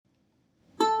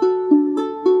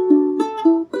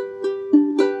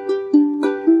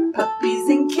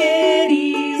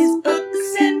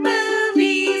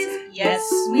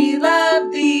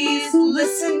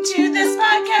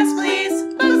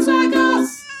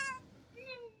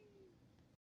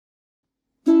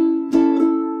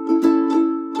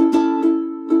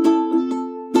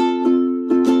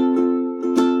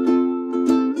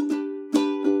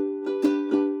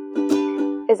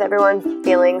Is everyone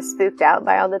feeling spooked out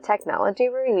by all the technology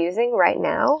we're using right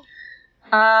now?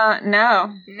 No.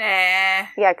 Nah.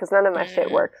 Yeah, because none of my shit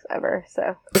works ever,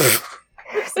 so.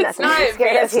 It's not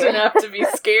advanced enough to be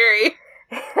scary.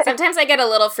 Sometimes I get a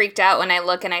little freaked out when I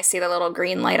look and I see the little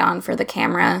green light on for the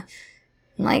camera.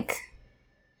 I'm like,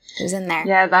 who's in there?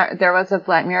 Yeah, there was a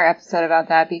Black Mirror episode about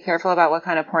that. Be careful about what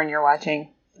kind of porn you're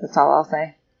watching. That's all I'll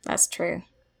say. That's true.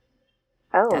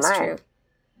 Oh, That's my. true.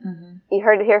 Mm-hmm. You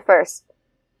heard it here first.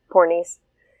 Pornies.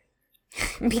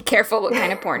 Be careful what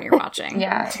kind of porn you're watching.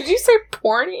 Yeah. Did you say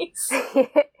pornies?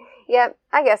 Yeah,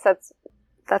 I guess that's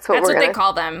what they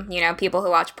call them, people who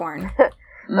watch porn.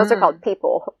 Those are called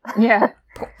people. Yeah.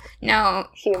 No,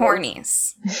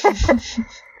 pornies.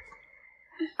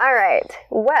 All right.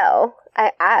 Well,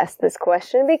 I asked this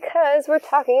question because we're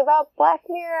talking about Black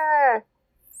Mirror.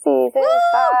 Season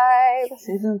 5.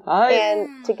 Season 5.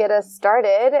 And to get us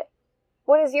started,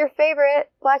 what is your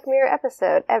favorite Black Mirror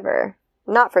episode ever?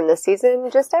 Not from this season,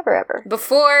 just ever.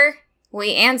 Before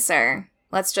we answer,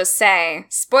 let's just say,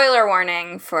 spoiler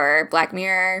warning for Black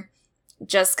Mirror,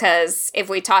 just because if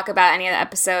we talk about any of the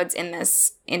episodes in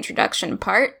this introduction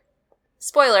part,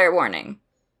 spoiler warning.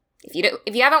 If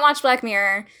you haven't watched Black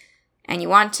Mirror and you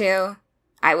want to,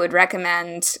 I would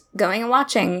recommend going and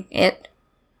watching it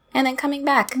and then coming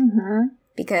back. Mm-hmm.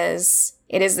 Because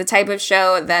it is the type of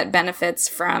show that benefits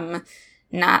from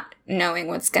not knowing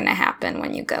what's going to happen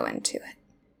when you go into it.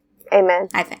 Amen.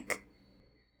 I think.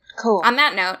 Cool. On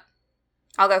that note,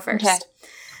 I'll go first.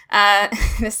 Okay.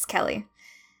 This is Kelly.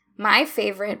 My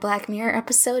favorite Black Mirror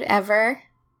episode ever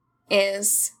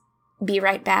is Be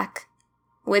Right Back,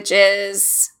 which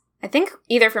is, I think,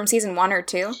 either from season 1 or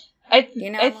 2. I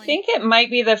think it might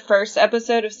be the first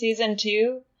episode of season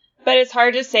 2, but it's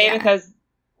hard to say because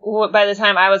by the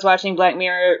time I was watching Black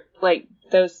Mirror, like,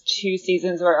 those 2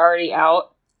 seasons were already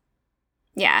out.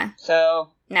 Yeah. So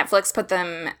Netflix put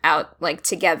them out, like,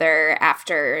 together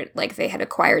after, like, they had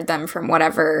acquired them from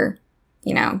whatever,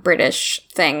 British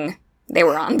thing they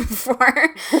were on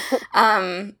before.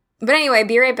 But anyway,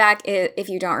 Be Right Back, if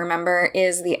you don't remember,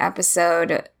 is the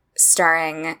episode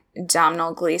starring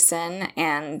Domhnall Gleeson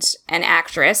and an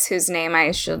actress whose name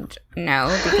I should know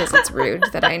because it's rude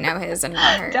that I know his and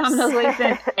not hers. Domhnall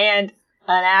Gleeson and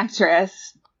an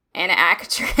actress. An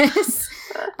actress.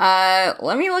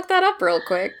 Let me look that up real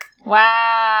quick.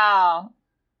 Wow.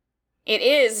 It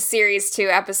is Series 2,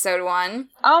 Episode 1.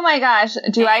 Oh my gosh.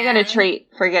 Do I get a treat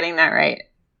for getting that right?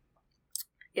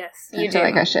 Yes. I feel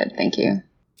like I should. Thank you.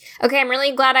 Okay, I'm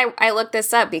really glad I looked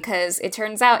this up because it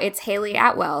turns out it's Haley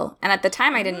Atwell. And at the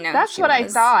time, I didn't know That's who what she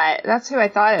was. I thought. That's who I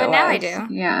thought it was. But now I do.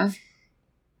 Yeah.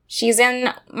 She's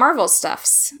in Marvel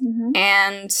stuffs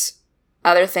and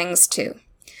other things too.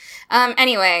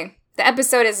 Anyway, the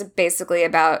episode is basically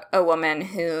about a woman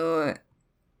who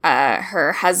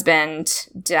her husband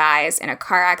dies in a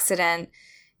car accident,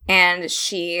 and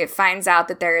she finds out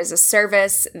that there is a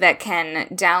service that can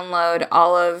download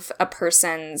all of a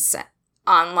person's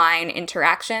online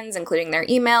interactions, including their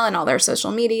email and all their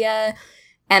social media,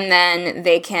 and then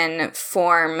they can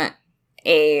form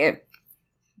a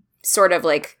sort of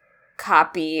like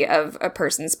copy of a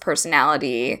person's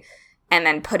personality and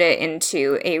then put it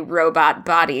into a robot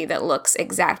body that looks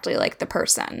exactly like the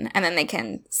person. And then they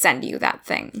can send you that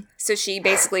thing. So she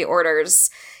basically orders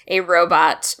a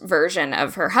robot version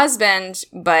of her husband,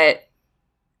 but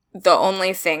the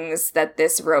only things that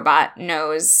this robot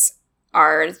knows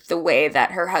are the way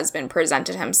that her husband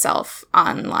presented himself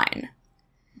online,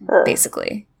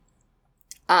 basically.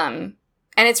 And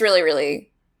it's really,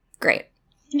 really great.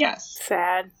 Yes.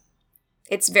 Sad.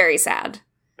 It's very sad.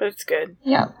 But it's good.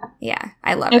 Yeah. Yeah,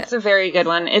 I love it. It's a very good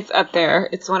one. It's up there.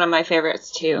 It's one of my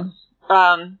favorites, too.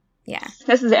 Yeah.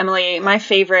 This is Emily. My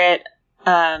favorite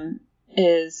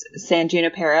is San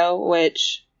Junipero,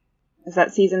 which... Is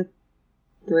that season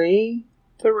 3?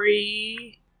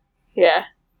 3. Yeah.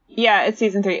 Yeah, it's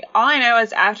season 3. All I know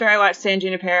is after I watched San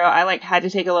Junipero, I, had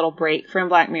to take a little break from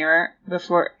Black Mirror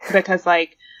because, I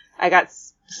got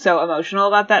so emotional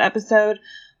about that episode.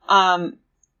 I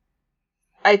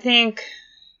think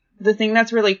the thing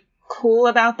that's really cool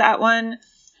about that one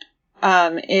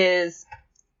is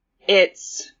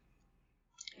it's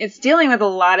dealing with a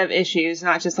lot of issues,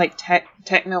 not just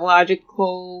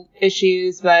technological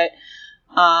issues, but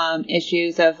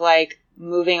issues of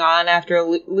moving on after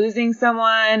losing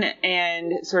someone,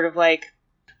 and sort of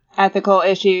ethical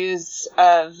issues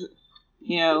of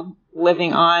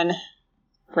living on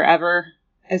forever,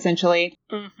 essentially.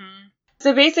 Mm-hmm.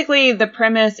 So basically, the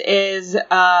premise is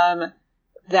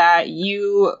that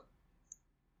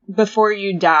before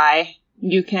you die,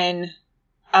 you can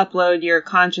upload your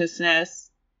consciousness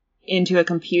into a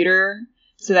computer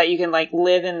so that you can like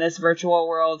live in this virtual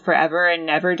world forever and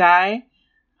never die.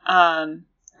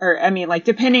 Or, I mean, like,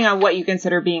 depending on what you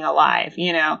consider being alive,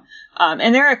 you know?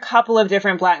 And there are a couple of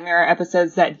different Black Mirror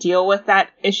episodes that deal with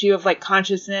that issue of, like,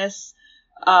 consciousness,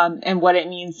 and what it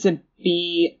means to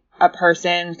be a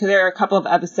person. Because there are a couple of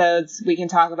episodes we can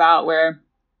talk about where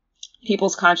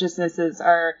people's consciousnesses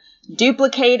are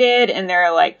duplicated and there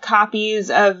are, like, copies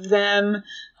of them.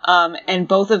 And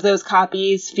both of those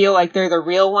copies feel like they're the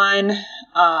real one.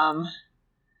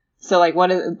 So, like,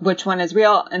 which one is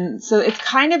real? And so it's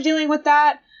kind of dealing with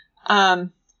that.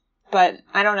 But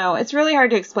I don't know. It's really hard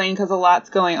to explain because a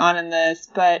lot's going on in this.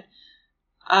 But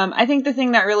I think the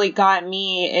thing that really got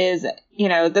me is, you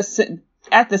know,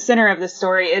 at the center of the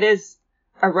story, it is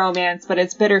a romance, but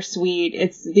it's bittersweet.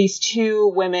 It's these two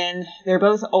women. They're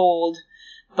both old,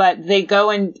 but they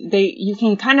go and you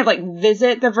can kind of like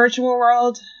visit the virtual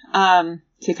world to kind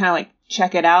of like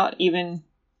check it out. Even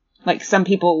like some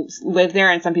people live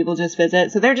there and some people just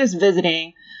visit. So they're just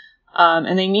visiting.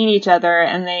 And they meet each other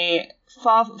and they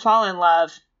fall in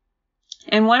love.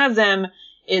 And one of them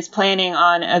is planning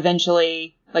on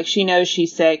eventually, like, she knows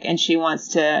she's sick and she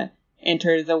wants to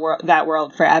enter that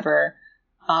world forever.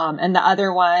 And the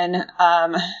other one,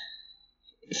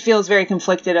 feels very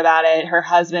conflicted about it. Her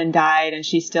husband died and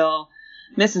she still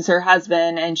misses her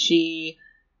husband. And she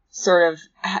sort of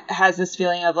has this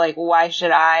feeling of like, why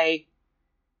should I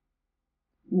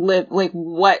live? Like,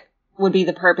 what would be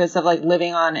the purpose of like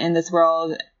living on in this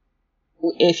world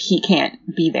if he can't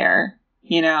be there,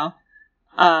 you know?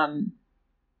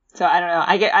 So I don't know.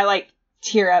 I like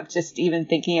tear up just even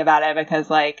thinking about it because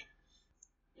like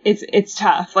it's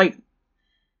tough. Like,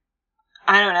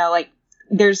 I don't know, like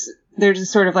there's a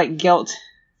sort of like guilt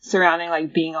surrounding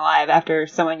like being alive after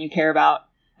someone you care about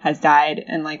has died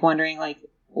and like wondering like,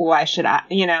 why should I,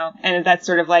 you know? And that's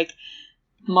sort of like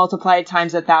multiplied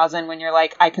times 1,000 when you're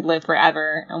like, I could live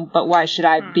forever, but why should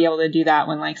I be able to do that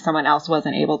when like someone else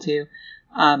wasn't able to?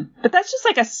 But that's just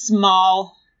like a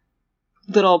small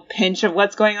little pinch of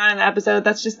what's going on in the episode.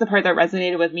 That's just the part that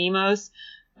resonated with me most.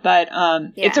 But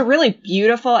it's a really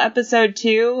beautiful episode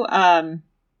too.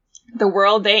 The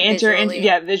world they enter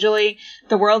into, visually,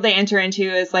 the world they enter into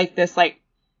is like this like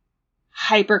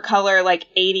hypercolor like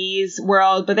 80s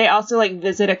world, but they also like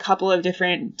visit a couple of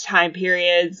different time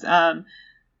periods.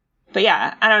 But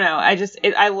yeah, I don't know.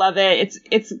 I love it.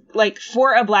 It's like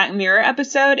for a Black Mirror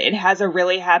episode, it has a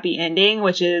really happy ending,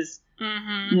 which is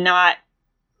not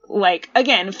like,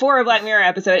 again, for a Black Mirror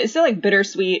episode, it's still like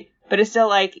bittersweet, but it's still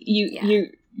like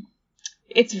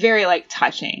it's very like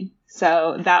touching.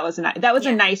 So that was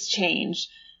a nice change.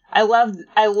 I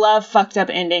love fucked up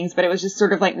endings, but it was just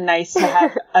sort of like nice to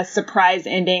have a surprise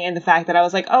ending and the fact that I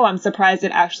was like, oh, I'm surprised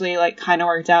it actually like kind of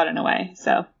worked out in a way.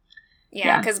 So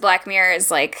yeah, because Black Mirror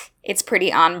is like, it's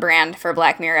pretty on brand for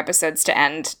Black Mirror episodes to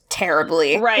end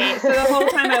terribly. Right. So the whole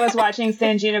time I was watching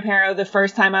San Junipero, the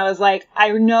first time I was like,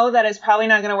 I know that it's probably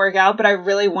not going to work out, but I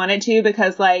really wanted to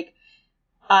because like,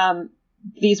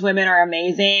 these women are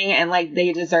amazing and like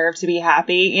they deserve to be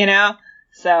happy, you know?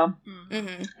 So I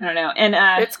don't know. And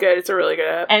it's good. It's a really good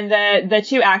app. And the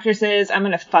two actresses, I'm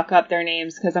going to fuck up their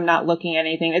names because I'm not looking at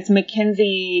anything. It's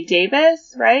Mackenzie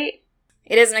Davis, right?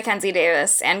 It is Mackenzie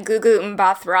Davis and Gugu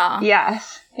Mbatha-Raw.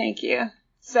 Yes, thank you.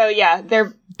 So yeah,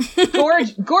 they're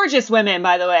gorgeous women,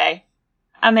 by the way.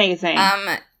 Amazing.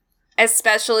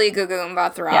 Especially Gugu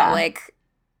Mbatha-Raw. Yeah. Like,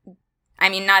 I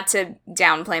mean, not to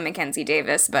downplay Mackenzie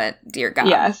Davis, but dear God.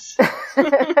 Yes.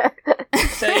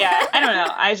 So yeah, I don't know.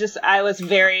 I was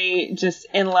very just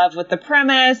in love with the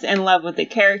premise, in love with the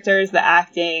characters, the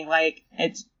acting. Like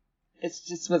it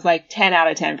just was like 10 out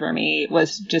of 10 for me.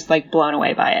 Was just like blown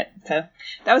away by it. So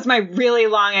that was my really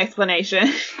long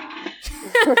explanation.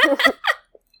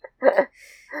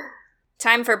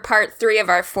 Time for part 3 of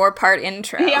our 4-part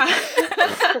intro. Yeah.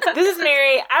 This is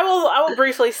Mary. I will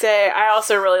briefly say I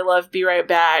also really love Be Right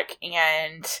Back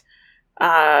and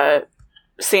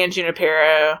San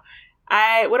Junipero.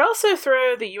 I would also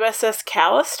throw the USS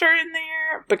Callister in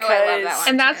there because I love that one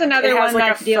and that's another one like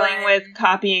that's dealing with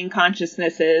copying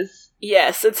consciousnesses.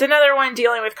 Yes, it's another one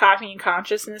dealing with copying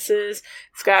consciousnesses.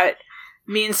 It's got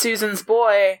me and Susan's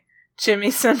boy,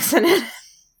 Jimmy Simpson, in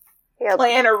it,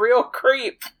 playing a real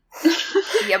creep.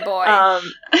 Yeah, boy.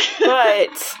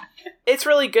 But it's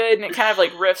really good, and it kind of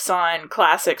like riffs on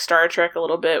classic Star Trek a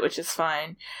little bit, which is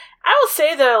fun. I will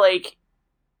say though, like,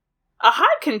 a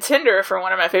hot contender for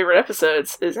one of my favorite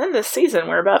episodes is in this season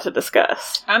we're about to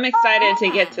discuss. I'm excited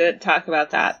to get to talk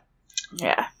about that.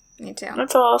 Yeah. Me too.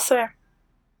 That's all I'll say.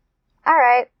 All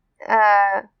right.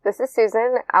 This is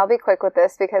Susan. I'll be quick with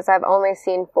this because I've only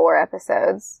seen 4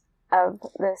 episodes of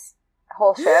this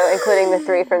whole show, including the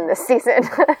 3 from this season.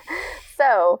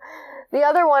 So, the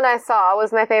other one I saw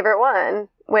was my favorite one,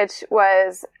 which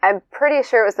was, I'm pretty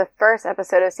sure it was the first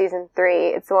episode of season 3.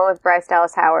 It's the one with Bryce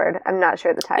Dallas Howard. I'm not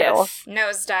sure the title.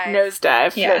 Yes.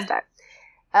 Nosedive. Yeah. Nosedive.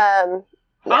 Yeah.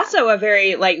 Also a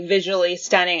very, like, visually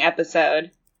stunning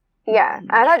episode. Yeah,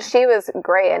 I thought she was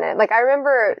great in it. Like, I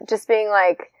remember just being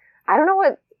like, I don't know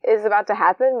what is about to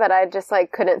happen, but I just,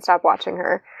 like, couldn't stop watching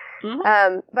her.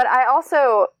 Mm-hmm. But I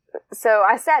also, so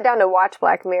I sat down to watch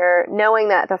Black Mirror knowing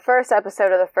that the first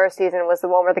episode of the first season was the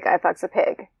one where the guy fucks a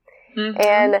pig. Mm-hmm.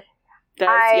 And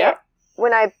That's,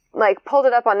 when I, like, pulled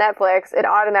it up on Netflix, it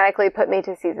automatically put me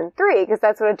to season 3, because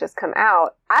that's what had just come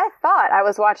out. I thought I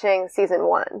was watching season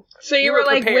 1. So you were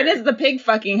like, prepared. when is the pig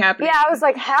fucking happening? Yeah, I was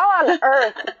like, how on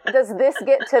earth does this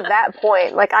get to that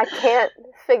point? Like, I can't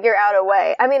figure out a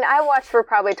way. I mean, I watched for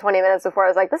probably 20 minutes before I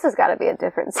was like, this has got to be a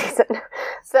different season.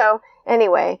 So,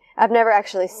 anyway, I've never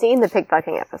actually seen the pig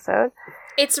fucking episode.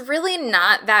 It's really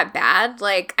not that bad.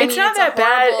 Like, I it's mean, not it's that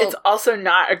bad. horrible... It's also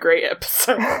not a great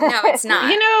episode. No, it's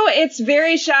not. You know, it's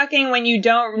very shocking when you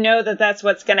don't know that that's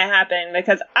what's going to happen,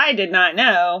 because I did not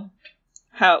know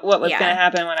what was going to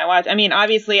happen when I watched. I mean,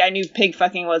 obviously I knew pig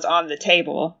fucking was on the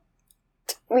table.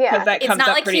 Yeah. That It's comes not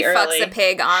up like pretty he early. fucks a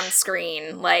pig on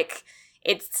screen. Like,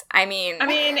 it's, I mean,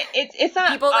 it's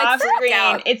not people, like, off freak screen.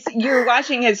 out. It's, you're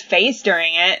watching his face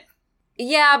during it.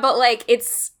 yeah, but, like,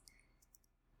 it's,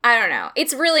 I don't know.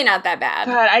 It's really not that bad.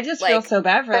 God, I just feel Like, so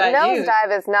bad for But that dude.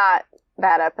 Nosedive is not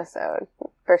that episode,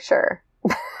 for sure.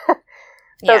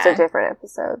 Those are different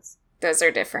episodes. Those are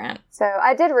different. So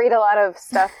I did read a lot of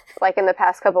stuff, like, in the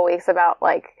past couple weeks about,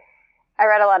 like, I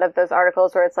read a lot of those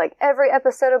articles where it's like, every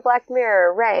episode of Black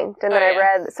Mirror ranked, and then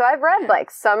I've read,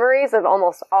 like, summaries of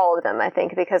almost all of them, I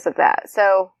think, because of that.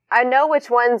 So I know which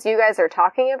ones you guys are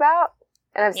talking about,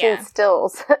 and I've seen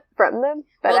stills from them,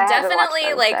 but Well, I haven't watched definitely,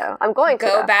 them, like, so I'm going to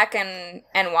go though. back and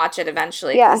watch it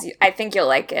eventually. Yeah. 'Cause I think you'll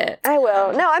like it. I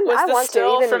will. No, Was I the want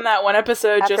still to. Even from that one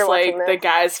episode after just like watching the this.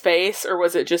 guy's face, or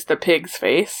was it just the pig's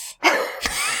face?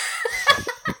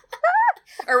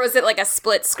 Or was it like a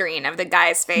split screen of the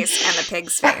guy's face and the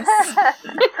pig's face?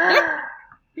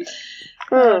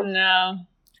 Oh, no.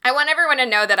 I want everyone to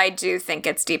know that I do think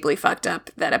it's deeply fucked up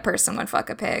that a person would fuck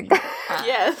a pig.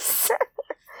 Yes.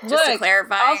 Just to Look,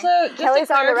 clarify. Also, just Kelly's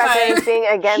to on the clarify, record as being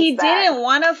against he that. didn't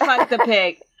want to fuck the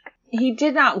pig. He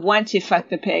did not want to fuck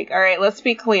the pig. All right, let's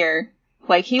be clear.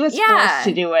 Like, he was forced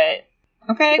to do it.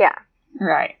 Okay? Yeah.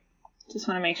 Right. Just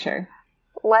want to make sure.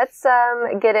 Let's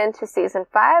get into season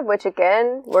 5, which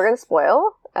again we're gonna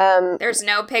spoil. There's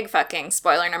no pig fucking.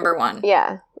 Spoiler number 1.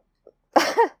 Yeah.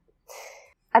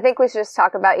 I think we should just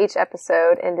talk about each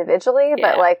episode individually,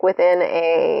 but like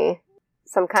within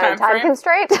some kind of time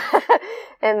constraint,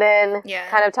 and then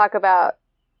kind of talk about,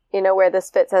 you know, where this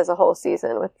fits as a whole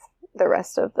season with the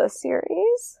rest of the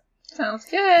series. Sounds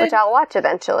good. Which I'll watch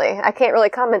eventually. I can't really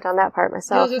comment on that part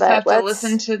myself. You'll just have to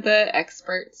listen to the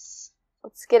experts.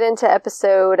 Let's get into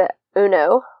episode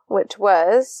uno, which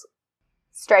was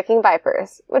Striking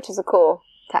Vipers, which is a cool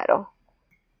title,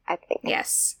 I think.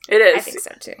 Yes. It is. I think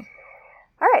so too.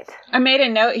 All right. I made a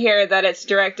note here that it's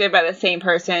directed by the same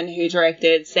person who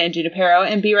directed San Junipero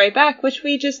and Be Right Back, which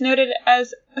we just noted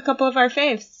as a couple of our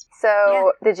faves.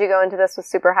 So, did you go into this with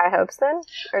super high hopes then?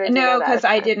 Or did you No, know that because at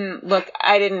I the time?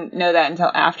 didn't know that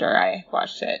until after I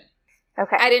watched it.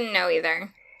 Okay. I didn't know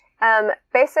either.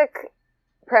 Basic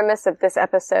premise of this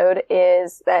episode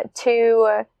is that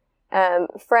two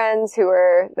friends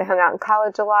they hung out in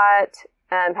college a lot,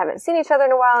 haven't seen each other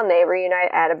in a while, and they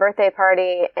reunite at a birthday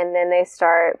party, and then they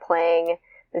start playing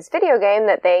this video game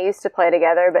that they used to play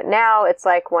together, but now it's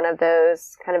like one of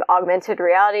those kind of augmented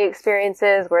reality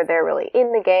experiences where they're really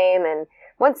in the game, and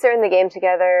once they're in the game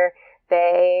together,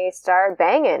 they start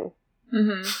banging.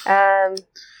 Mm-hmm.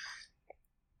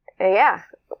 Yeah.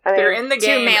 I mean, they're in the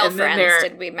game. Two male and then friends, they're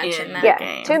did we mention in that? the yeah,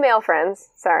 game. two male friends,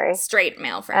 sorry. Straight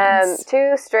male friends.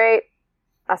 Two straight,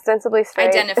 ostensibly straight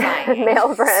Identifying.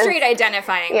 male friends. Straight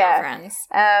identifying male friends.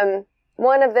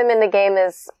 One of them in the game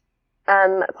is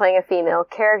playing a female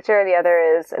character. The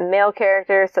other is a male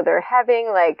character. So they're having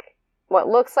like what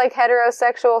looks like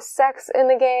heterosexual sex in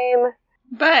the game.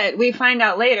 But we find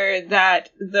out later that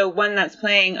the one that's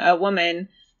playing a woman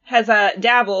has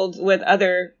dabbled with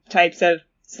other types of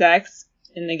sex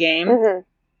in the game,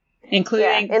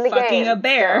 including in the fucking game, a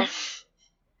bear. so.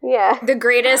 Yeah. The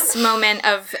greatest moment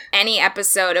of any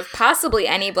episode of possibly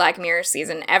any Black Mirror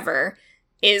season ever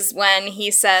is when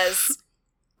he says,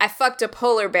 I fucked a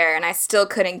polar bear and I still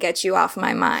couldn't get you off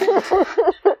my mind.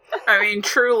 I mean,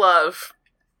 true love.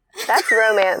 That's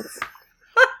romance.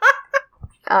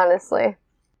 Honestly.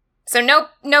 So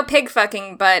no pig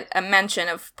fucking, but a mention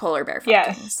of polar bear fucking.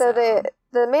 Yes. So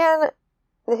the man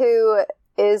who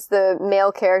is the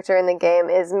male character in the game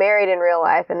is married in real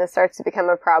life, and this starts to become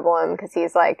a problem because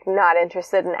he's like not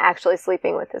interested in actually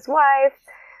sleeping with his wife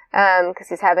because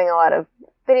he's having a lot of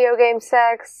video game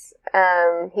sex.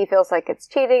 He feels like it's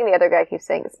cheating. The other guy keeps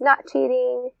saying it's not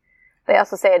cheating. They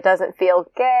also say it doesn't feel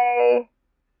gay.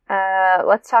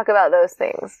 Let's talk about those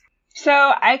things. So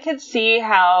I could see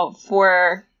how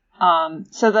for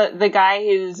so the guy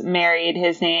who's married,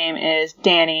 his name is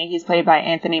Danny. He's played by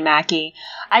Anthony Mackie.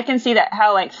 I can see that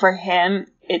how like for him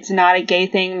it's not a gay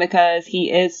thing because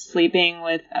he is sleeping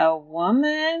with a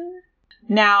woman.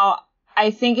 Now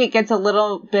I think it gets a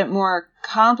little bit more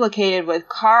complicated with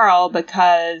Carl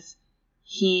because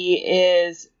he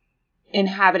is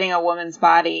inhabiting a woman's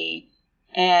body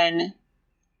and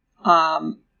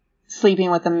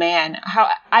sleeping with a man. How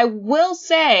I will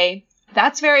say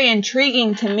that's very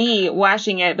intriguing to me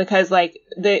watching it because like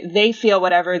they feel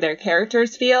whatever their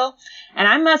characters feel. And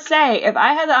I must say, if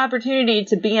I had the opportunity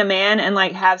to be a man and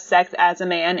like have sex as a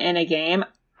man in a game,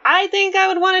 I think I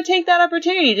would want to take that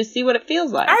opportunity to see what it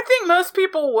feels like. I think most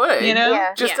people would. You know?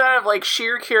 Yeah. Just out of like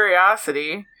sheer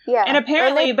curiosity. Yeah. And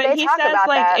apparently, but he says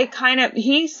like that.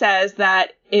 he says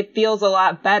that it feels a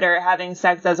lot better having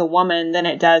sex as a woman than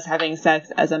it does having sex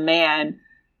as a man.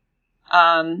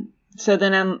 So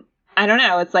then I don't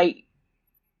know. It's like,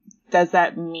 does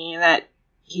that mean that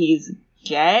he's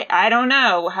gay? I don't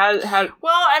know. How?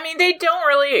 Well, I mean, they don't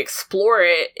really explore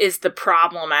it is the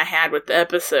problem I had with the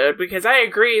episode, because I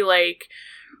agree, like,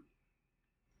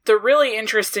 the really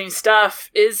interesting stuff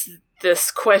is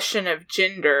this question of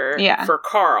gender for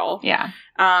Carl. Yeah.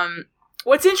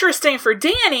 What's interesting for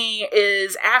Danny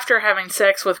is after having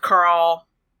sex with Carl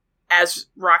as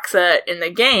Roxette in the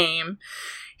game,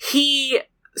 he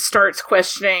starts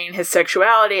questioning his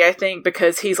sexuality, I think,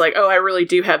 because he's like, oh, I really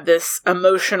do have this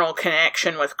emotional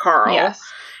connection with Carl. Yes.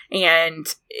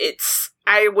 And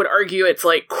I would argue it's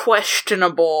like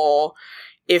questionable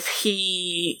if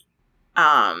he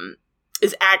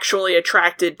is actually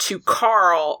attracted to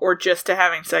Carl or just to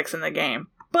having sex in the game.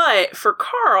 But for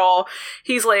Carl,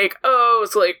 he's like, oh,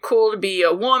 it's like cool to be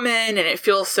a woman and it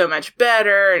feels so much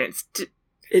better and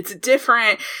it's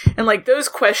different. And like those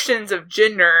questions of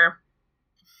gender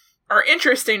are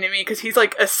interesting to me because he's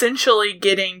like essentially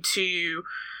getting to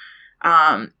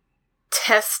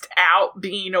test out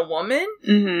being a woman.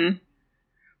 Mm-hmm.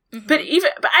 But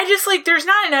I just like there's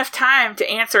not enough time to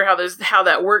answer how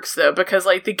that works though, because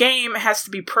like the game has to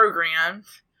be programmed.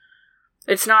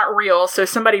 It's not real, so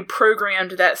somebody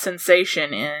programmed that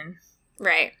sensation in.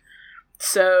 Right.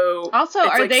 So also,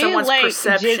 are like they like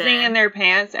perception. jizzing in their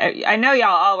pants? I know y'all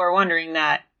all were wondering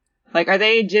that. Like, are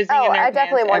they jizzing in their pants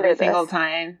every single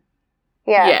time?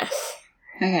 Yeah. Yes.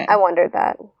 Okay. I wondered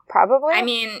that. Probably. I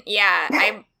mean,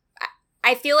 yeah,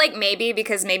 I feel like maybe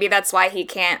because maybe that's why he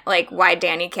can't, like, why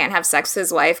Danny can't have sex with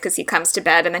his wife, because he comes to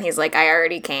bed and then he's like, I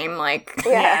already came, like,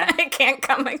 I can't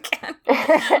come again.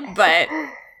 But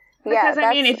because, I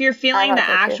mean, if you're feeling the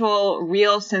actual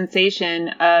real sensation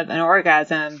of an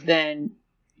orgasm, then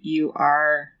you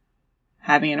are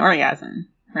having an orgasm,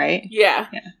 right? Yeah.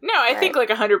 No, I think like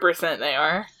 100% they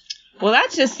are. Well,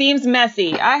 that just seems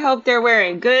messy. I hope they're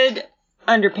wearing good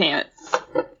underpants.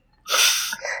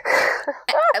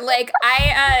 Like,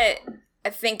 I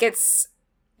think it's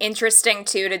interesting,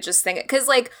 too, to just think, because,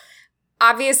 like,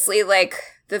 obviously, like,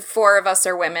 the four of us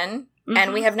are women,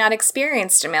 and we have not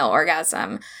experienced a male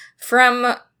orgasm.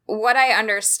 From what I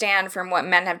understand from what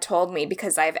men have told me,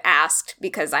 because I've asked,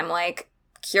 because I'm, like,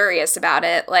 curious about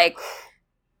it, like,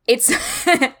 it's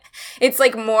it's,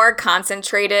 like, more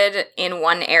concentrated in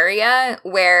one area,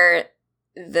 where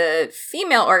the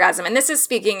female orgasm, and this is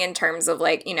speaking in terms of,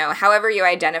 like, you know, however you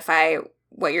identify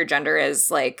what your gender is,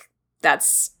 like,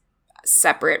 that's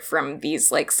separate from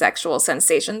these, like, sexual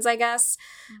sensations, I guess.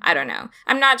 I don't know.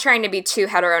 I'm not trying to be too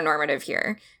heteronormative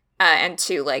here, and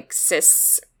too, like,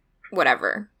 cis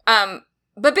whatever.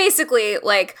 But basically,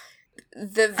 like,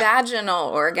 the vaginal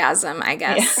orgasm, I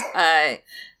guess,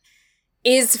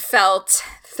 is felt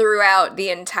throughout the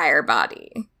entire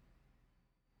body.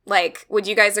 Like, would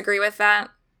you guys agree with that?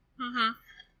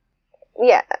 Mm-hmm.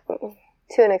 Yeah,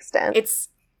 to an extent.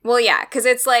 Well, yeah, because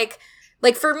it's like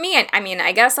for me, I mean,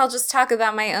 I guess I'll just talk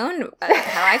about my own,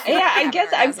 how I feel. Yeah, I guess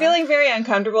I'm feeling very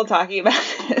uncomfortable talking about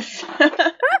this.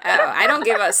 I don't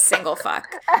give a single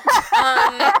fuck.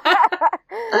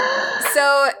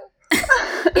 So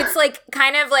it's like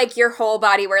kind of like your whole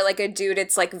body, where like a dude,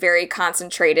 it's like very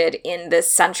concentrated in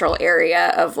this central area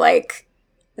of like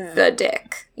the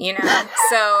dick, you know?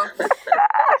 So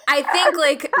I think,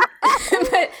 like,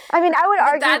 but I mean, I would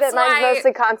argue that mine's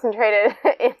mostly concentrated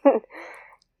in,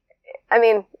 I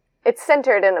mean, it's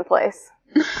centered in a place.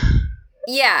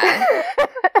 Yeah.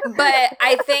 But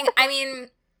I think, I mean,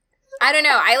 I don't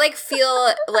know. I, like,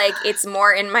 feel like it's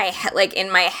more in my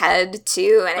head,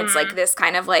 too. And it's, like, this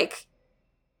kind of, like,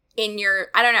 in your,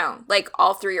 I don't know, like,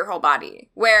 all through your whole body.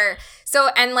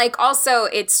 And, like, also,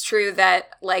 it's true that,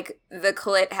 like, the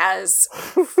clit has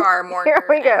far more nerve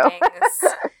endings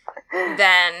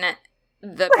than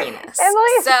the penis.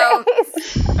 Emily's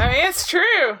face. I mean, it's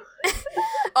true.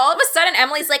 All of a sudden,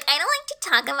 Emily's like, I don't like to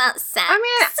talk about sex.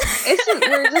 I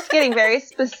mean, we're just getting very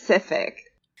specific.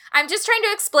 I'm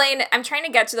trying to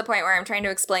get to the point where I'm trying to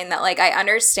explain that, like, I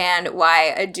understand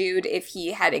why a dude, if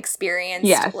he had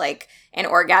experienced, like, an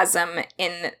orgasm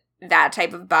in that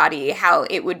type of body, how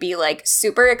it would be, like,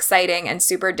 super exciting and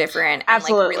super different and,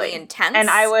 like, really intense.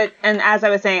 And as I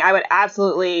was saying, I would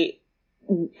absolutely,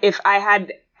 if I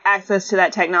had access to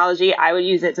that technology, I would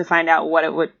use it to find out what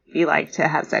it would be like to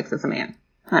have sex as a man.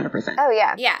 100%. Oh,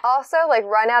 yeah. Yeah. Also, like,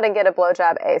 run out and get a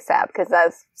blowjob ASAP, because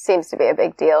that seems to be a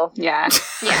big deal. Yeah.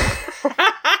 Yeah.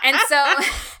 And so,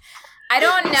 I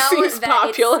don't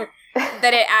know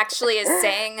that it actually is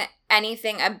saying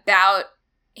anything about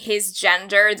his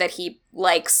gender, that he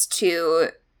likes to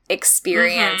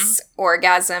experience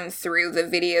orgasm through the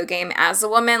video game as a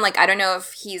woman. Like, I don't know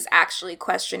if he's actually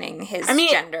questioning his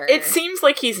gender. It seems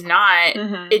like he's not.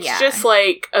 It's just,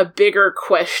 like, a bigger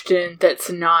question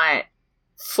that's not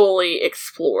fully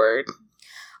explored.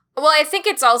 Well, I think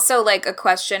it's also, like, a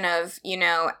question of, you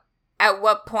know, at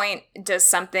what point does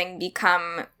something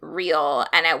become real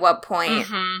and at what point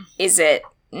is it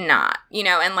not? You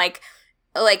know, and, like,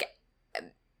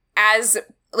 as,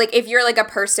 like, if you're, like, a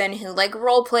person who, like,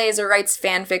 role plays or writes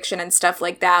fan fiction and stuff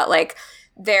like that, like,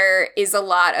 there is a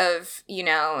lot of, you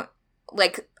know,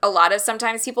 like, a lot of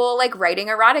sometimes people, like, writing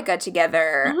erotica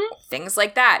together, things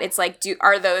like that. It's like,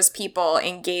 are those people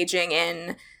engaging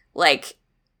in, like,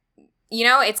 you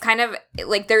know, it's kind of,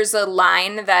 like, there's a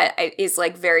line that is,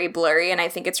 like, very blurry, and I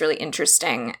think it's really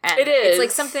interesting. And it is. It's,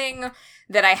 like, something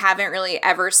that I haven't really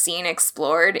ever seen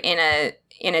explored in a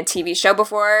TV show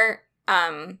before.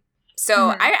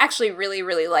 So I actually really,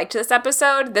 really liked this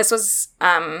episode. This was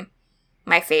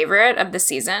my favorite of the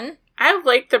season. I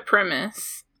like the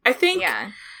premise. I think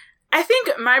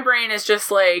my brain is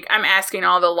just, like, I'm asking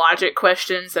all the logic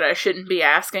questions that I shouldn't be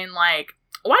asking. Like,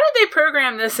 why did they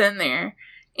program this in there?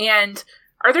 And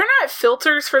are there not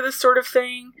filters for this sort of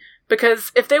thing?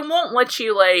 Because if they won't let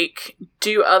you, like,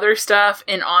 do other stuff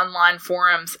in online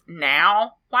forums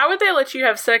now, why would they let you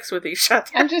have sex with each other?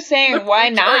 I'm just saying, why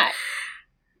not?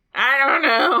 I don't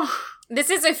know. This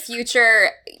is a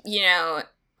future, you know,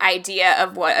 idea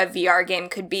of what a VR game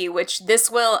could be, which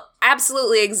this will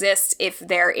absolutely exist if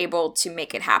they're able to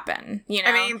make it happen, you know?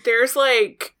 I mean, there's,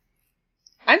 like,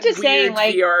 I'm just saying,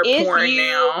 like, VR porn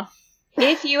now.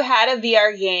 If you had a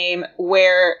VR game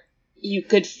where you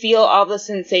could feel all the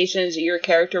sensations your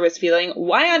character was feeling,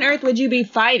 why on earth would you be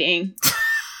fighting?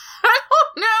 I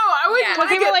don't know. I would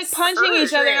they were, like, punching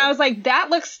each other, and I was like, that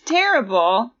looks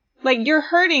terrible. Like, you're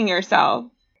hurting yourself.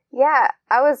 Yeah,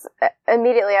 I was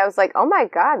like, oh my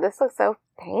god, this looks so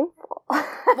painful.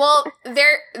 Well,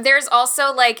 there's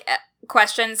also, like,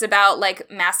 questions about, like,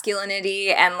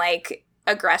 masculinity and, like,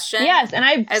 aggression. Yes, and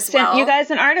I've sent you guys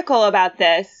an article about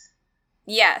this.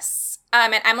 Yes.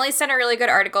 And Emily sent a really good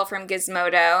article from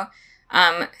Gizmodo.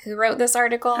 Who wrote this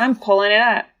article? I'm pulling it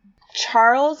up.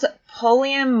 Charles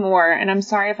Pulliam Moore, and I'm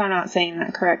sorry if I'm not saying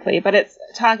that correctly, but it's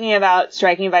talking about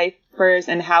Striking Vipers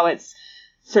and how it's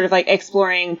sort of, like,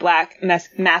 exploring Black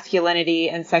masculinity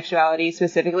and sexuality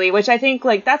specifically, which I think,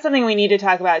 like, that's something we need to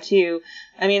talk about too.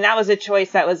 I mean, that was a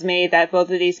choice that was made, that both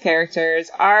of these characters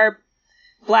are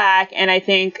Black, and I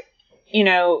think, you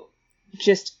know,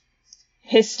 just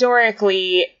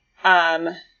historically,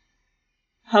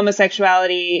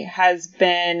 homosexuality has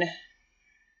been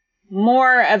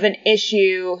more of an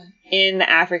issue in the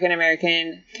African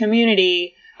American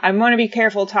community. I want to be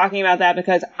careful talking about that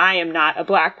because I am not a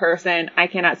Black person. I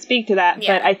cannot speak to that.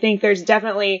 Yeah. But I think there's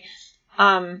definitely,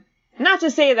 not to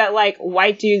say that, like,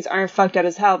 white dudes aren't fucked up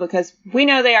as hell, because we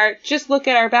know they are. Just look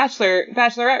at our Bachelorette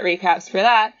recaps for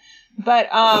that. But,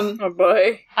 oh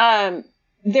boy.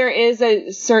 There is a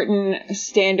certain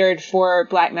standard for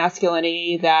Black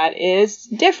masculinity that is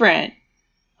different.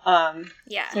 Yeah.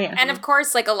 So, yeah. And of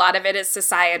course, like, a lot of it is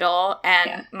societal,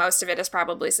 and most of it is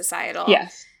probably societal.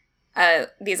 Yes.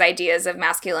 These ideas of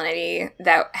masculinity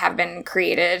that have been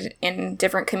created in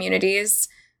different communities.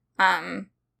 And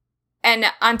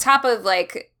on top of,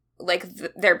 like, like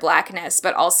their blackness,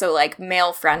 but also like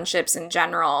male friendships in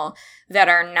general that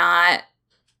are not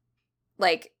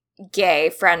like gay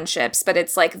friendships, but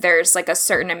it's like there's like a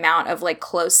certain amount of like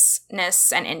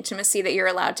closeness and intimacy that you're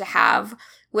allowed to have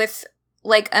with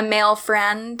like a male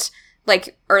friend,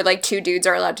 like, or like two dudes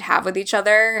are allowed to have with each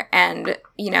other. And,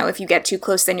 you know, if you get too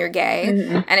close, then you're gay.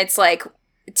 And it's like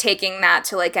taking that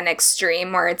to like an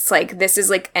extreme where it's like, this is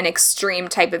like an extreme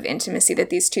type of intimacy that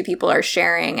these two people are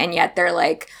sharing. And yet they're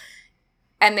like,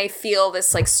 and they feel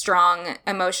this like strong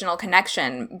emotional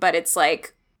connection, but it's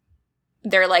like,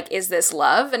 they're like, is this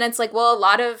love? And it's like, well, a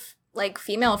lot of like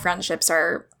female friendships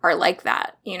are like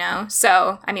that, you know?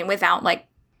 So, I mean, without like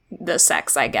the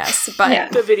sex, I guess,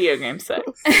 but the video game sex,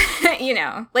 you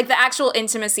know, like the actual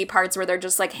intimacy parts where they're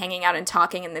just like hanging out and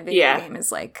talking in the video game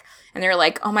is like, and they're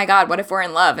like, oh my God, what if we're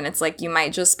in love? And it's like, you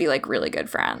might just be like really good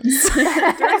friends.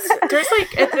 there's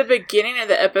like at the beginning of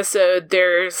the episode,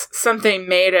 there's something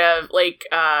made of like,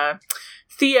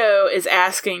 Theo is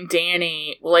asking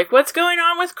Danny, like, what's going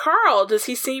on with Carl? Does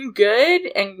he seem good?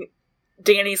 And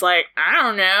Danny's like, I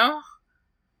don't know.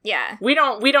 Yeah. We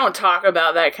don't talk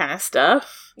about that kind of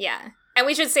stuff. Yeah. And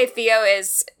we should say Theo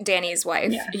is Danny's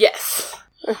wife. Yeah. Yes.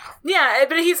 Yeah,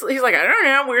 but he's like, I don't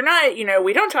know, we're not, you know,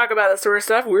 we don't talk about that sort of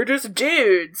stuff, we're just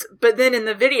dudes. But then in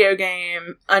the video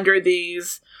game, under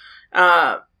these,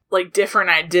 like, different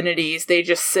identities, they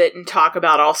just sit and talk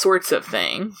about all sorts of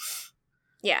things.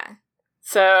 Yeah.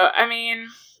 So, I mean,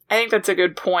 I think that's a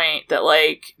good point, that,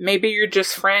 like, maybe you're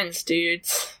just friends,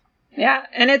 dudes. Yeah,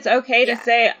 and it's okay to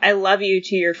say, I love you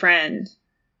to your friend.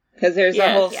 Because there's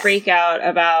a whole freak out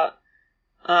about,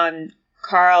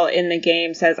 Carl in the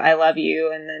game says, I love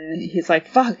you, and then he's like,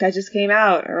 fuck, I just came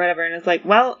out, or whatever, and it's like,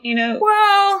 well, you know.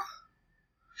 Well,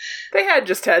 they had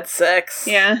just had sex.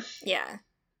 Yeah. Yeah.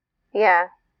 Yeah.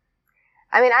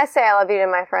 I mean, I say I love you to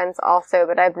my friends also,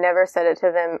 but I've never said it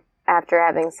to them after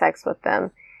having sex with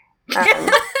them.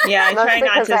 Yeah, I try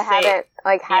not to say. I haven't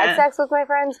like had sex with my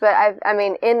friends, but I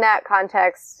mean, in that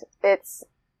context, it's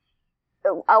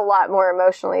a lot more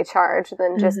emotionally charged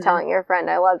than just telling your friend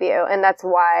I love you, and that's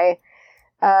why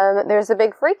there's a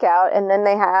big freak out. And then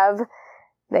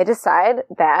they decide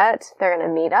that they're going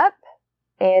to meet up,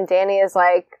 and Danny is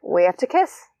like, we have to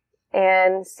kiss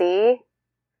and see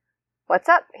what's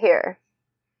up here.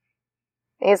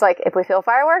 And he's like, if we feel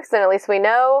fireworks, then at least we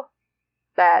know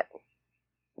that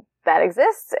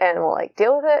exists, and we'll like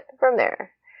deal with it from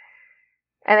there.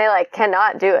 And they like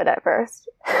cannot do it at first.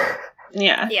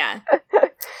 Yeah. Yeah.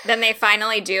 Then they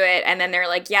finally do it, and then they're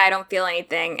like, yeah, I don't feel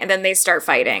anything. And then they start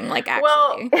fighting, like, actually.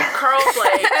 Well, Carl's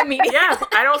like, yeah,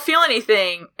 I don't feel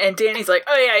anything. And Danny's like,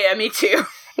 oh, yeah, me too.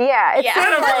 Yeah. I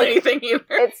don't feel anything either.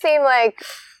 It seemed like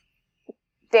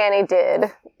Danny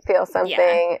did feel something.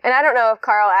 Yeah. And I don't know if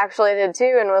Carl actually did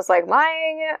too and was like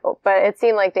lying, but it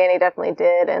seemed like Danny definitely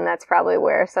did, and that's probably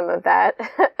where some of that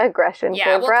aggression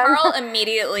came from. Carl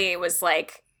immediately was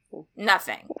like,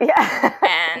 nothing.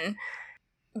 Yeah.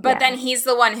 But then he's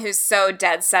the one who's so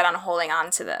dead set on holding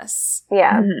on to this.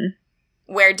 Yeah.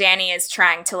 Mm-hmm. Where Danny is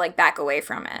trying to like back away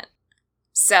from it.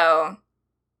 So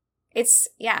it's,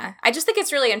 I just think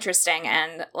it's really interesting,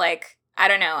 and like, I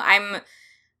don't know,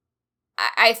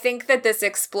 I think that this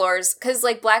explores, because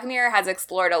like Black Mirror has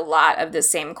explored a lot of the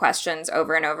same questions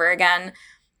over and over again,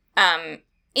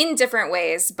 in different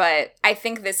ways, but I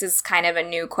think this is kind of a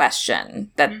new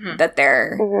question that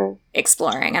they're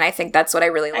exploring, and I think that's what I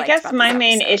really liked. I guess my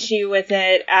main issue with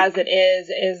it, as it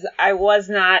is I was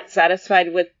not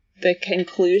satisfied with the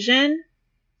conclusion.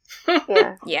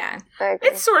 Yeah.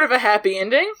 It's sort of a happy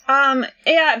ending.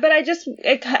 Yeah, but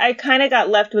I kind of got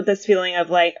left with this feeling of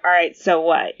like, all right, so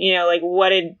what? You know, like,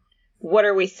 what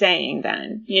are we saying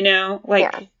then? You know,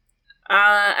 like,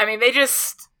 I mean,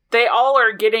 they all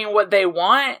are getting what they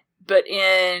want, but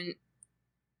in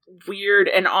weird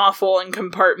and awful and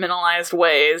compartmentalized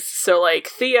ways. So, like,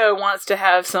 Theo wants to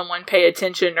have someone pay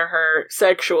attention to her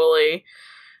sexually,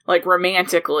 like,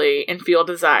 romantically, and feel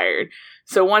desired.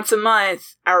 So once a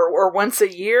month, or once a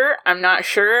year, I'm not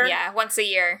sure. Yeah, once a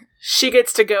year. She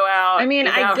gets to go out. I mean,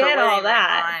 I get all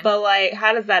that, but, like,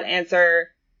 how does that answer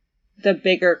the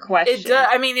bigger question? It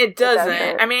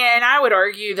doesn't. I mean, and I would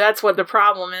argue that's what the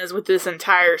problem is with this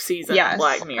entire season of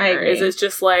Black Mirror. Is it's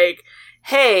just like,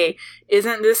 hey,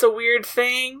 isn't this a weird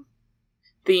thing?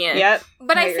 The end. Yep.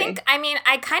 But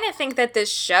I kind of think that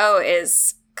this show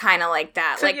is kind of like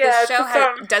that. Like, this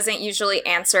show doesn't usually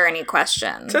answer any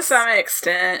questions. To some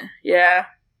extent, yeah.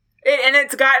 And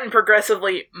it's gotten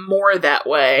progressively more that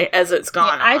way as it's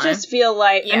gone on. I just feel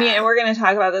like, I mean, and we're going to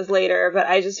talk about this later, but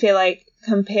I just feel like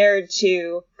compared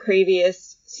to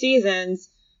previous seasons,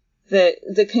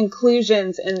 the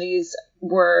conclusions in these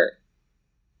were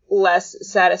less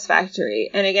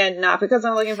satisfactory. And again, not because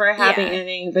I'm looking for a happy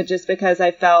ending, but just because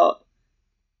I felt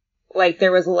like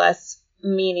there was less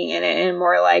meaning in it and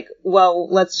more like, well,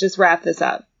 let's just wrap this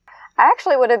up. I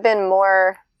actually would have been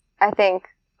more, I think,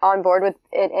 on board with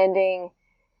it ending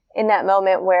in that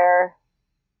moment where,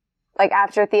 like,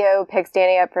 after Theo picks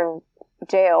Danny up from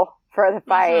jail for the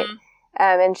fight,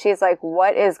 and she's like,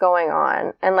 what is going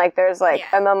on? And, like, there's, like,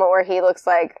 a moment where he looks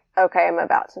like, okay, I'm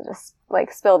about to just,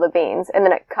 like, spill the beans. And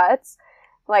then it cuts.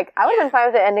 Like, I would have been fine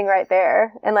with it ending right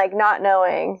there. And, like, not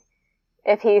knowing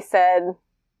if he said,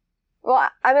 well,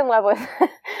 I'm in love with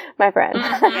my friend.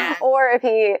 Or if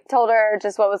he told her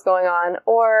just what was going on.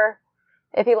 Or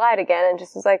if he lied again and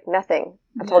just was like, nothing.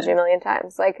 I've told you a million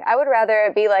times. Like, I would rather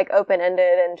it be, like,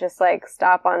 open-ended and just, like,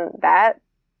 stop on that,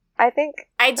 I think.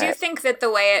 I do think that the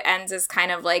way it ends is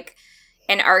kind of, like,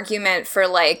 an argument for,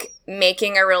 like,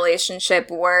 making a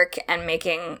relationship work and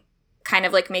making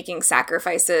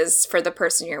sacrifices for the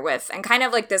person you're with. And kind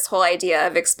of, like, this whole idea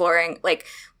of exploring, like,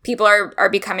 people are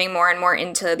becoming more and more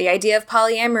into the idea of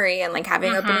polyamory and, like,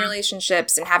 having open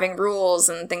relationships and having rules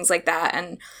and things like that.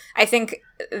 And I think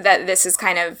that this is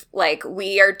kind of, like,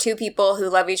 we are two people who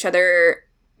love each other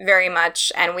very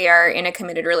much and we are in a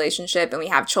committed relationship and we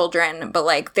have children, but,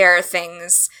 like, there are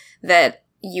things that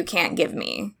you can't give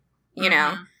me, you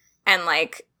know? And,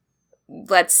 like,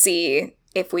 let's see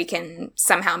if we can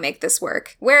somehow make this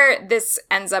work. Where this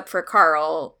ends up for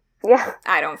Carl... Yeah.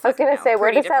 I don't I was going to say,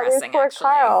 where does that leave poor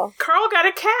Carl? Carl got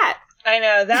a cat. I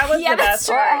know, that was the best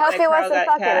part. Well, I hope he wasn't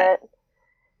fucking it.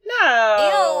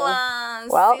 No.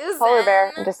 Ew, well, Susan. polar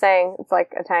bear. I'm just saying, it's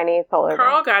like a tiny polar bear.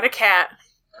 Carl got a cat.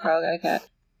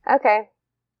 Okay.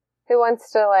 Who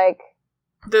wants to, like...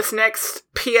 This next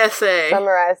PSA.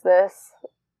 Summarize this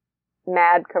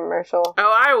mad commercial?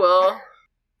 Oh, I will.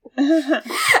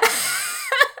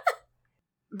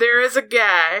 There is a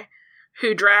guy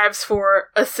who drives for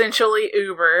essentially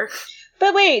Uber.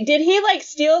 But wait, did he, like,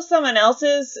 steal someone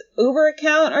else's Uber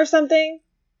account or something?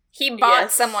 He bought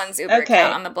someone's Uber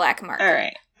account on the black market. All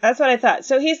right. That's what I thought.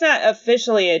 So he's not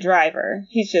officially a driver.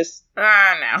 He's just... No.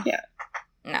 Yeah.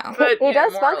 No. But he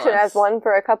does function as one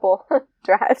for a couple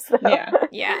drives, though.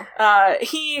 Yeah.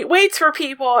 He waits for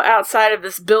people outside of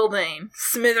this building,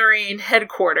 Smithereen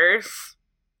headquarters.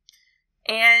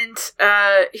 And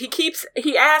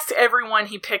he asks everyone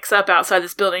he picks up outside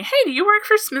this building, hey, do you work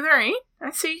for Smithereen? I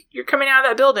see you're coming out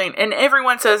of that building. And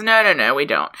everyone says, no, we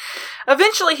don't.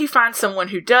 Eventually he finds someone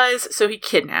who does, so he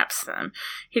kidnaps them.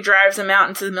 He drives them out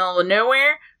into the middle of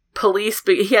nowhere.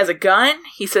 He has a gun.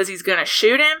 He says he's going to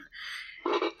shoot him.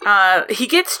 He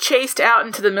gets chased out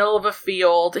into the middle of a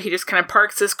field. He just kind of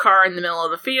parks his car in the middle of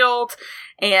the field.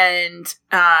 And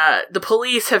the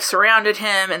police have surrounded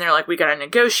him, and they're like, we gotta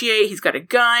negotiate. He's got a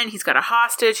gun. He's got a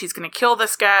hostage. He's gonna kill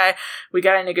this guy. We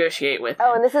gotta negotiate with him.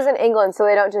 Oh, and this is in England, so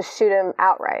they don't just shoot him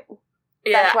outright.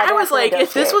 Yeah, I was like,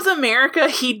 if this was America,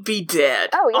 he'd be dead.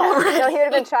 Oh, yeah. Already. No, he would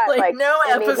have been shot, like no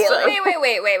episode.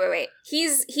 Wait. He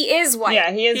is white.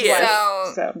 Yeah, he is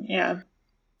white. So, yeah.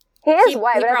 He is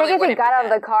white, but I think if he got out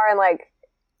of the car and,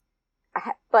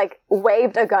 like,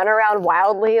 waved a gun around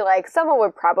wildly, like, someone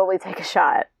would probably take a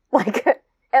shot. Like,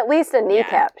 at least a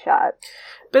kneecap shot.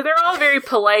 But they're all very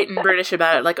polite and British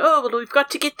about it. Like, oh, well, we've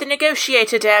got to get the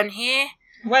negotiator down here.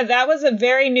 Well, that was a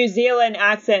very New Zealand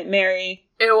accent, Mary.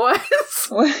 It was.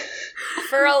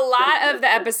 For a lot of the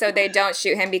episode, they don't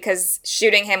shoot him because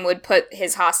shooting him would put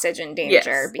his hostage in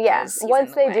danger. Yes,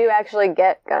 once they do actually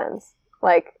get guns.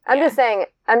 Like, I'm just saying,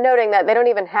 I'm noting that they don't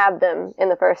even have them in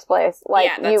the first place. Like,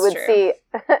 you would see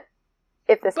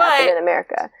if this happened in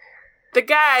America. The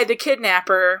guy, the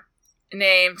kidnapper,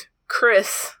 named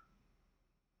Chris,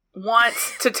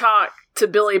 wants to talk to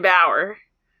Billy Bauer,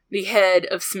 the head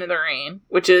of Smithereen,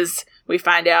 which is, we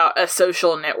find out, a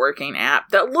social networking app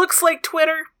that looks like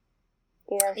Twitter.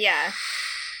 Yeah.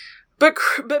 But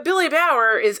Billy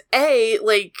Bauer is,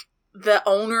 like, the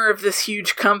owner of this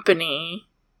huge company,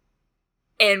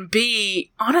 and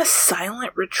B, on a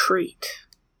silent retreat.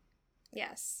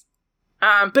 Yes.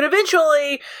 But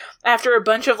eventually, after a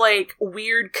bunch of, like,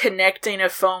 weird connecting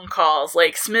of phone calls,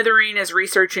 like, Smithereen is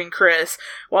researching Chris,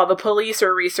 while the police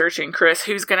are researching Chris,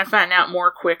 who's gonna find out more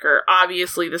quicker?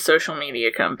 Obviously, the social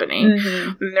media company.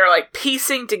 Mm-hmm. And they're, like,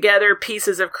 piecing together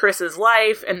pieces of Chris's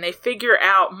life, and they figure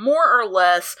out, more or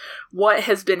less, what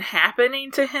has been happening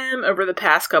to him over the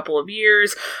past couple of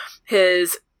years.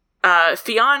 His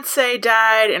fiance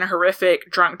died in a horrific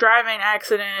drunk driving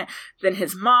accident. Then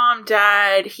his mom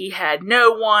died. He had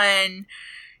no one.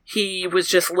 He was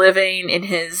just living in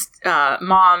his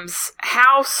mom's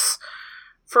house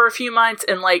for a few months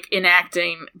and, like,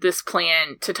 enacting this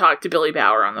plan to talk to Billy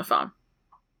Bauer on the phone.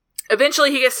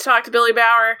 eventually he gets to talk to Billy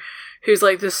Bauer, who's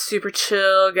like this super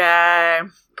chill guy,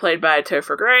 played by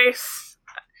Topher Grace.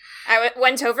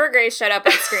 When Topher Grace showed up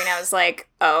on screen, I was like,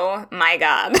 oh my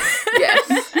god.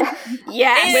 Yes.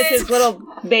 Yes. With his little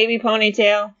baby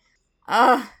ponytail.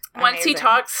 Oh, Once he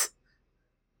talks...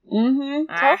 Mm-hmm.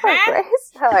 Topher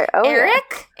Grace? Like, oh,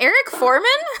 Eric Foreman?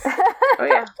 Oh,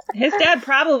 yeah. His dad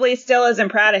probably still isn't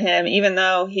proud of him, even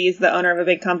though he's the owner of a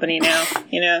big company now,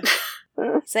 you know?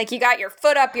 It's like, you got your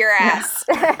foot up your ass.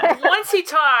 Once he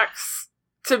talks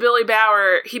to Billy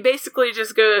Bauer,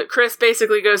 Chris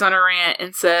basically goes on a rant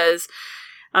and says,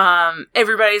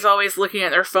 everybody's always looking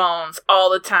at their phones all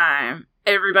the time.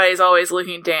 Everybody's always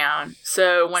looking down.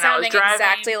 So when I was driving...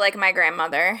 exactly like my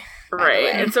grandmother.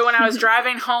 Right. And so when I was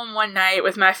driving home one night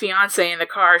with my fiance in the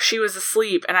car, she was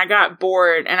asleep and I got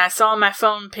bored and I saw my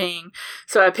phone ping.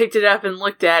 So I picked it up and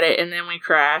looked at it and then we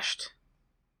crashed.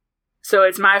 So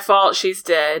it's my fault she's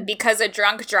dead. Because a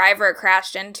drunk driver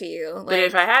crashed into you. But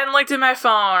if I hadn't looked at my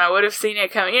phone, I would have seen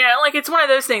it coming. You know, like, it's one of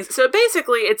those things. So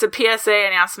basically, it's a PSA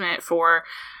announcement for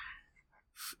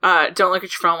don't look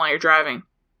at your phone while you're driving.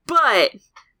 But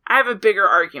I have a bigger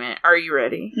argument. Are you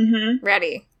ready? Mm-hmm.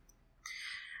 Ready.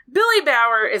 Billy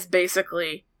Bauer is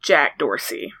basically Jack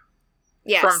Dorsey.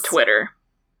 Yes. From Twitter.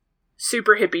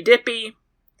 Super hippy-dippy.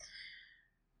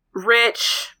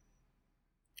 Rich.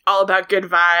 All about good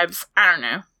vibes. I don't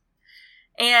know.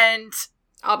 And...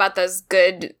 all about those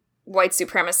good white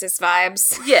supremacist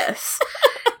vibes. Yes.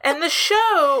 And the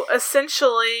show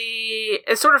essentially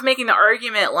is sort of making the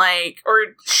argument, like,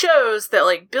 or shows that,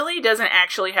 like, Billy doesn't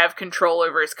actually have control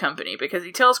over his company, because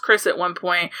he tells Chris at one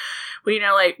point, well, you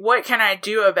know, like, what can I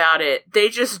do about it? They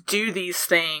just do these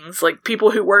things. Like,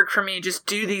 people who work for me just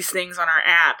do these things on our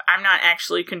app. I'm not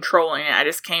actually controlling it. I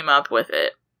just came up with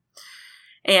it.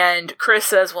 And Chris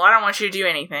says, well, I don't want you to do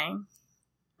anything.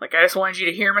 Like, I just wanted you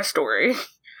to hear my story.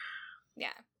 Yeah.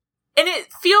 And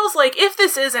it feels like, if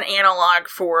this is an analog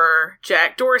for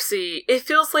Jack Dorsey, it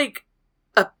feels like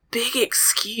a big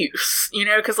excuse, you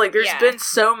know? Because, like, there's been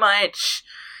so much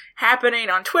happening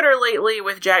on Twitter lately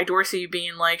with Jack Dorsey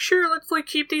being like, sure, let's, like,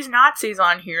 keep these Nazis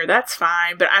on here, that's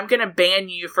fine, but I'm gonna ban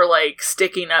you for, like,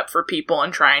 sticking up for people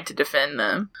and trying to defend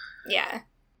them. Yeah.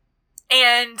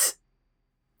 And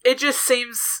it just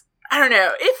seems... I don't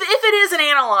know. If it is an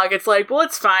analog, it's like, well,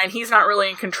 it's fine. He's not really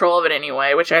in control of it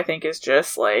anyway, which I think is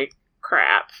just, like,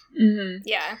 crap. Mm-hmm.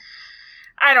 Yeah.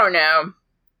 I don't know.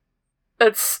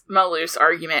 That's my loose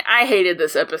argument. I hated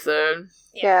this episode.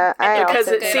 Yeah, because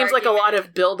it seems like a lot argument.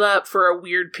 of build-up for a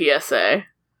weird PSA.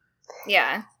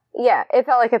 Yeah. Yeah, it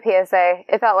felt like a PSA.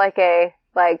 It felt like a,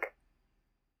 like,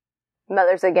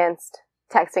 Mothers Against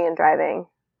Texting and Driving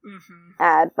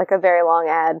ad. Like a very long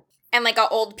ad. And, like,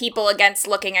 old people against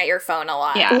looking at your phone a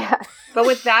lot. Yeah. But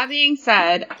with that being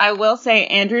said, I will say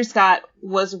Andrew Scott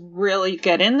was really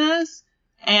good in this.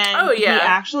 And he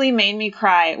actually made me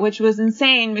cry, which was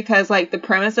insane because, like, the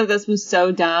premise of this was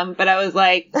so dumb. But I was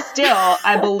like, still,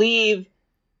 I believed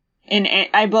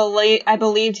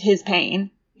his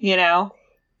pain, you know?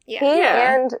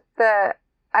 Yeah. And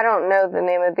I don't know the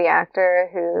name of the actor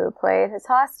who played his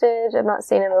hostage. I've not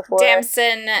seen him before.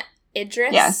 Damson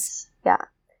Idris? Yes. Yeah.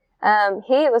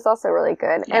 He was also really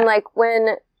good. Yeah. And, like,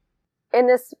 when, in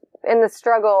the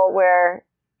struggle where,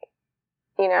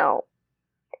 you know,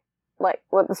 like,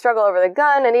 with the struggle over the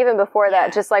gun, and even before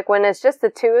that, just, like, when it's just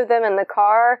the two of them in the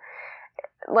car,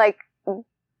 like,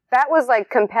 that was,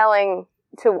 like, compelling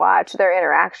to watch their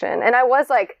interaction. And I was,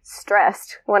 like,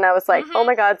 stressed when I was like, oh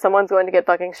my god, someone's going to get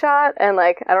fucking shot, and,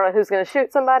 like, I don't know who's going to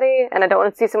shoot somebody, and I don't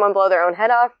want to see someone blow their own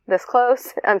head off this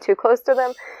close. I'm too close to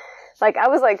them. Like, I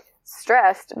was, like,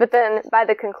 stressed, but then by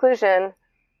the conclusion,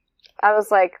 I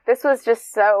was like, this was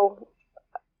just so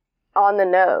on the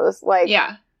nose, like,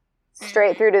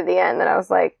 straight through to the end, that I was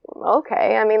like,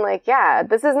 okay, I mean, like, yeah,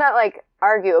 this is not, like,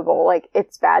 arguable, like,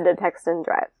 it's bad to text and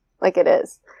drive, like, it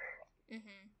is.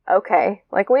 Okay,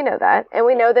 like, we know that, and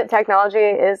we know that technology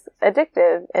is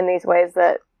addictive in these ways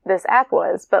that this app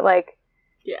was, but, like,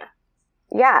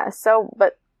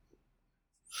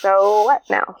 so what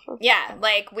now? Yeah,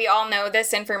 like, we all know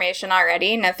this information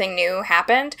already. Nothing new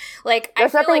happened. Like,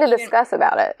 there's nothing to discuss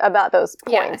about it, about those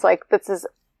points. Like, this is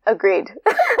agreed.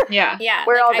 Yeah.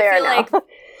 We're like, all there now. Like,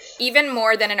 even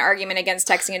more than an argument against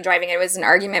texting and driving, it was an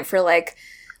argument for, like,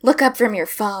 look up from your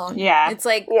phone. Yeah. It's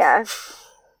like,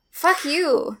 fuck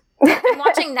you. I'm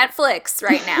watching Netflix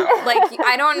right now. Like,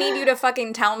 I don't need you to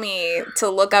fucking tell me to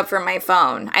look up from my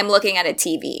phone. I'm looking at a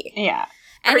TV. Yeah.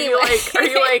 Anyway. Are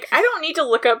you like, I don't need to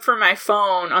look up from my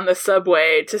phone on the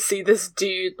subway to see this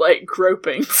dude, like,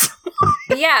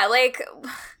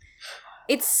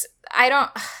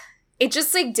 it it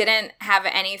just, like, didn't have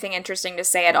anything interesting to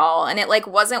say at all. And it, like,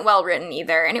 wasn't well written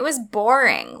either. And it was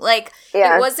boring. Like,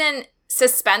 it wasn't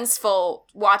suspenseful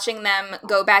watching them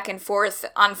go back and forth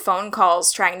on phone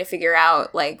calls trying to figure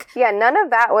out, like... Yeah, none of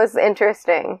that was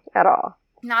interesting at all.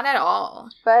 Not at all.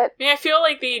 But I feel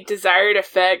like the desired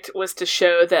effect was to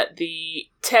show that the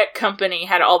tech company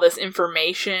had all this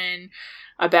information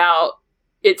about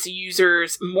its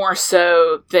users more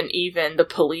so than even the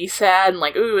police had. And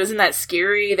like, ooh, isn't that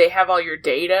scary? They have all your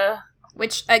data.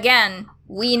 Which, again,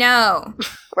 we know.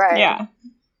 Right. Yeah.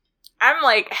 I'm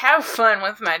like, have fun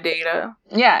with my data.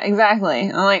 Yeah, exactly.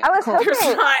 I'm like, I was hoping,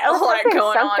 There's not a lot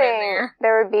going on in there.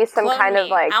 There would be some Clone kind me. of,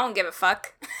 like... I don't give a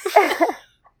fuck.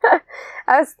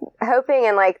 I was hoping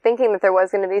and, like, thinking that there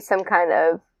was going to be some kind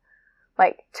of,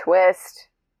 like, twist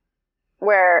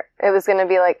where it was going to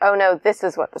be like, oh no, this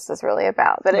is what this is really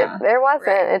about. But there wasn't.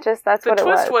 Right. It just, that's The what it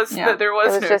was. twist was that there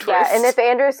was, It was no just twist. that. And if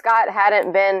Andrew Scott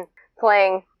hadn't been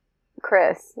playing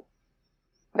Chris,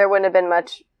 there wouldn't have been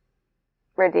much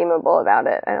redeemable about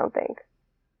it, I don't think.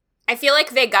 I feel like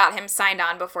they got him signed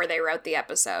on before they wrote the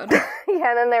episode. Yeah,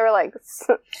 and then they were like,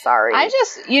 sorry. I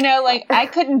just, like, I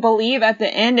couldn't believe at the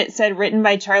end it said written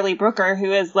by Charlie Brooker,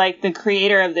 who is, like, the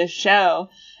creator of this show.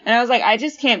 And I was like, I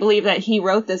just can't believe that he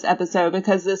wrote this episode,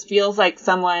 because this feels like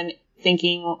someone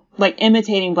thinking, like,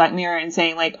 imitating Black Mirror and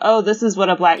saying, like, oh, this is what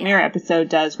a Black Mirror episode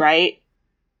does, right?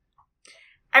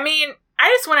 I mean, I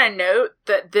just want to note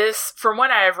that this, from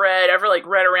what I've read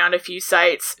around a few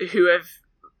sites who have,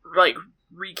 like,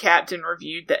 recapped and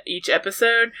reviewed each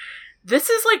episode. This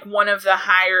is, like, one of the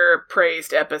higher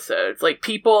praised episodes. Like,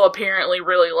 people apparently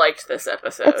really liked this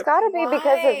episode. It's gotta be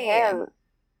because of him.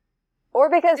 Or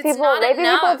because It's people, not maybe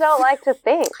enough. people don't like to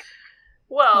think.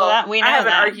 Well, we know I have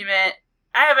that.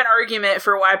 I have an argument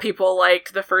for why people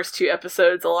liked the first two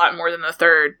episodes a lot more than the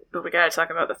third, but we gotta talk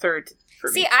about the third.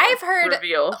 See, I've heard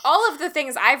reveal. all of the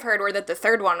things I've heard were that the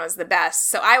third one was the best.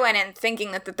 So I went in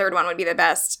thinking that the third one would be the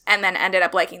best, and then ended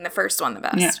up liking the first one the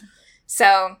best. Yeah.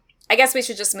 So I guess we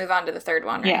should just move on to the third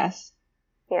one. Right? Yes.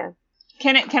 Yeah.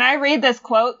 Can I read this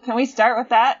quote? Can we start with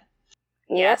that?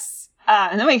 Yes.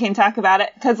 And then we can talk about it.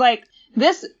 Because, like,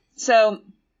 this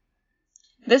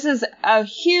is a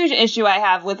huge issue I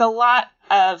have with a lot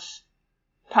of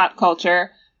pop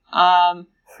culture.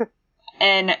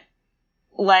 And,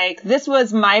 like, this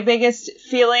was my biggest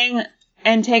feeling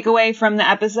and takeaway from the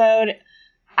episode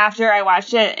after I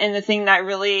watched it. And the thing that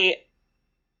really...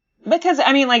 Because,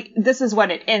 I mean, like, this is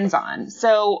what it ends on.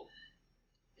 So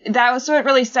that was what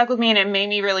really stuck with me, and it made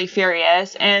me really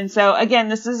furious. And so, again,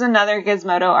 this is another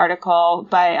Gizmodo article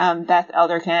by Beth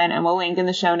Elderkin, and we'll link in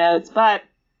the show notes. But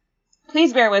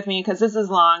please bear with me, because this is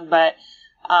long, but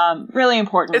really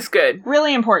important. It's good.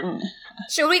 Really important.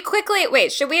 Should we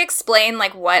explain,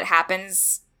 like, what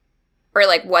happens, or,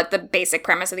 like, what the basic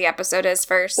premise of the episode is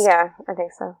first? Yeah, I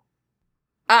think so.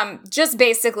 Just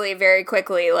basically, very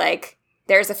quickly, like,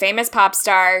 there's a famous pop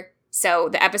star. So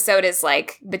the episode is,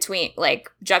 like, between,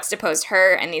 like, juxtaposed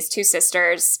her and these two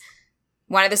sisters.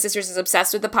 One of the sisters is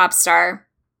obsessed with the pop star.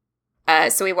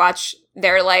 So we watch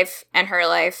their life and her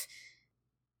life.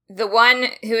 The one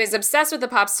who is obsessed with the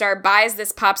pop star buys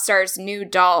this pop star's new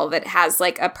doll that has,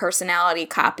 like, a personality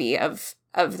copy of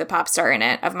the pop star in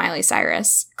it, of Miley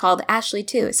Cyrus, called Ashley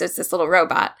 2. So it's this little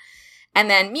robot. And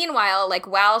then meanwhile, like,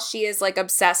 while she is, like,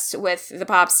 obsessed with the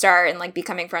pop star and, like,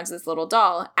 becoming friends with this little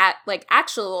doll,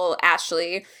 actual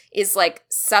Ashley is, like,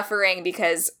 suffering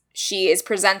because she is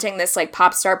presenting this, like,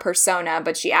 pop star persona,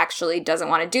 but she actually doesn't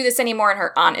want to do this anymore, and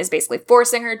her aunt is basically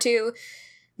forcing her to.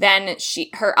 Then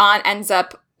her aunt ends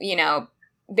up, you know,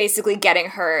 basically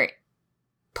getting her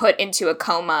put into a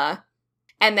coma,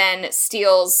 and then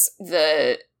steals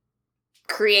the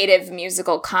creative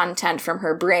musical content from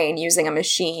her brain using a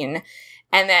machine,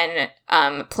 and then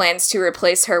plans to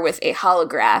replace her with a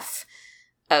holograph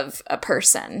of a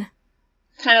person.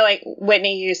 Kind of like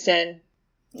Whitney Houston.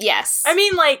 Yes. I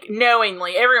mean, like,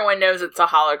 knowingly, everyone knows it's a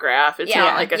holograph. It's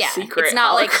not like a secret. It's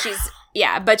not holograph. like she's...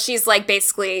 Yeah, but she's, like,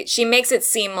 basically... She makes it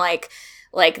seem like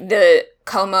the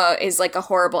coma is, like, a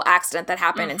horrible accident that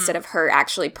happened instead of her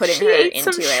actually putting she her ate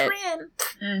into some it. Shrimp.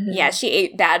 Mm-hmm. Yeah, she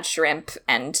ate bad shrimp,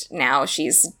 and now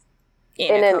she's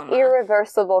in In a an coma.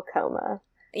 irreversible coma.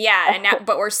 Yeah, and now,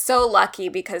 but we're so lucky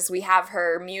because we have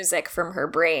her music from her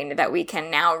brain that we can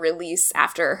now release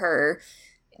after her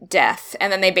death.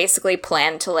 And then they basically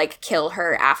plan to, like, kill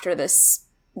her after this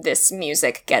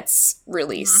music gets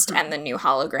released and the new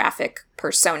holographic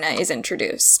persona is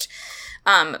introduced.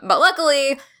 But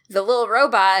luckily, the little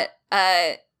robot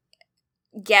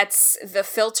gets the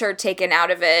filter taken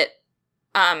out of it,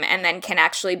 and then can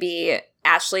actually be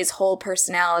Ashley's whole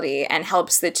personality and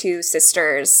helps the two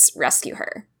sisters rescue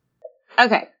her.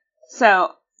 Okay,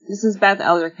 so this is Beth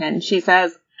Elderkin. She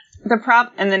says,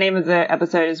 and the name of the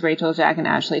episode is Rachel, Jack, and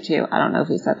Ashley 2. I don't know if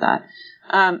we said that.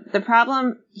 The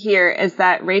problem here is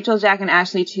that Rachel, Jack, and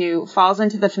Ashley 2 falls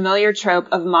into the familiar trope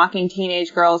of mocking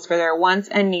teenage girls for their wants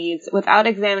and needs without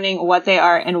examining what they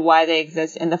are and why they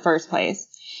exist in the first place.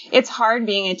 It's hard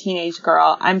being a teenage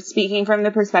girl. I'm speaking from the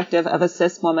perspective of a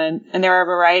cis woman, and there are a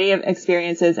variety of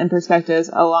experiences and perspectives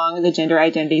along the gender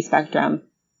identity spectrum.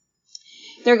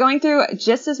 They're going through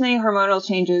just as many hormonal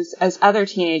changes as other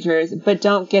teenagers, but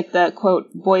don't get the,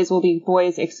 quote, boys will be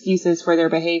boys excuses for their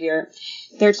behavior.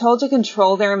 They're told to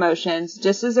control their emotions,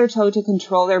 just as they're told to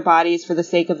control their bodies for the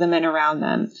sake of the men around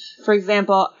them. For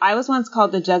example, I was once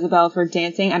called the Jezebel for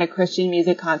dancing at a Christian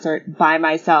music concert by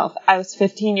myself. I was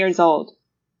 15 years old.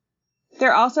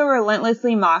 They're also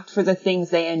relentlessly mocked for the things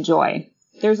they enjoy.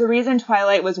 There's a reason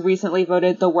Twilight was recently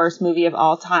voted the worst movie of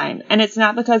all time, and it's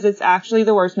not because it's actually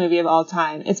the worst movie of all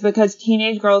time. It's because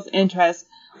teenage girls' interests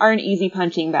are an easy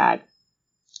punching bag.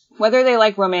 Whether they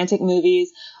like romantic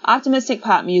movies, optimistic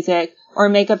pop music, or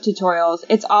makeup tutorials,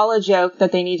 it's all a joke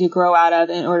that they need to grow out of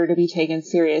in order to be taken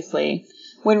seriously.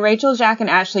 When Rachel, Jack, and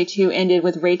Ashley 2 ended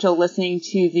with Rachel listening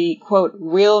to the, quote,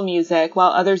 real music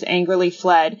while others angrily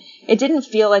fled, it didn't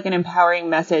feel like an empowering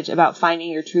message about finding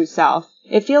your true self.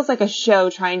 It feels like a show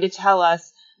trying to tell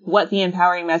us what the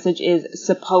empowering message is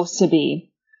supposed to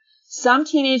be. Some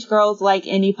teenage girls like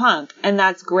indie punk, and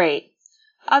that's great.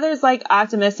 Others like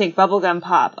optimistic bubblegum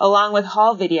pop, along with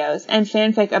haul videos and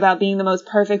fanfic about being the most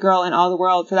perfect girl in all the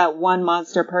world for that one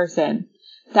monster person.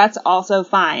 That's also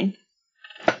fine.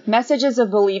 Messages of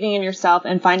believing in yourself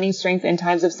and finding strength in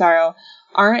times of sorrow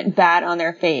aren't bad on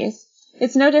their face.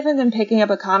 It's no different than picking up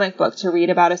a comic book to read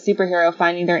about a superhero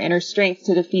finding their inner strength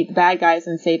to defeat the bad guys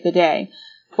and save the day.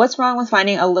 What's wrong with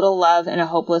finding a little love in a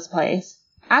hopeless place?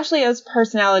 Ashley O's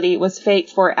personality was fake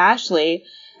for Ashley,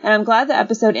 and I'm glad the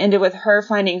episode ended with her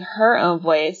finding her own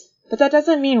voice, but that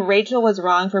doesn't mean Rachel was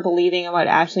wrong for believing in what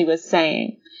Ashley was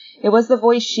saying. It was the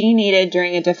voice she needed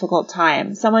during a difficult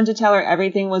time, someone to tell her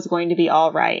everything was going to be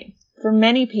all right. For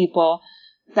many people,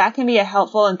 that can be a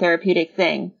helpful and therapeutic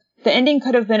thing. The ending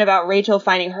could have been about Rachel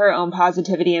finding her own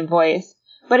positivity and voice,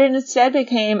 but it instead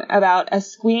became about a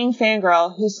squeeing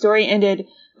fangirl whose story ended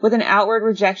with an outward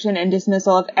rejection and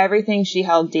dismissal of everything she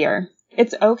held dear.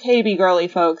 It's okay to be girly,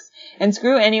 folks, and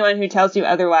screw anyone who tells you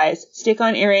otherwise.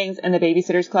 Stick-on earrings and the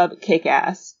Babysitter's Club kick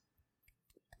ass.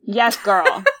 Yes,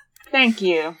 girl. Thank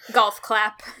you. Golf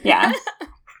clap. Yeah.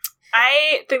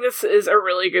 I think this is a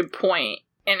really good point,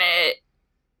 and it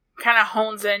kind of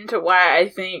hones into why I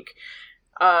think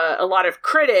a lot of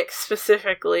critics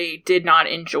specifically did not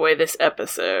enjoy this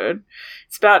episode.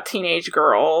 It's about teenage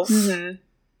girls. Mm-hmm.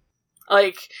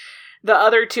 Like, the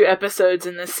other two episodes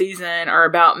in this season are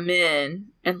about men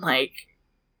and, like,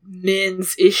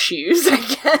 men's issues, I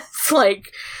guess.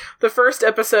 Like, the first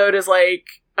episode is, like,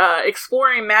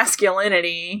 exploring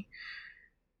masculinity,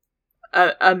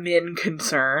 a men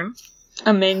concern.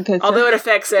 A men concern. Although it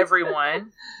affects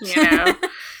everyone, you know.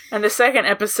 And the second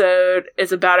episode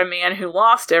is about a man who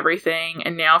lost everything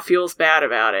and now feels bad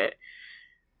about it.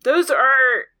 Those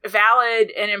are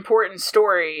valid and important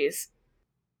stories.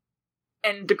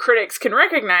 And the critics can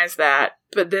recognize that,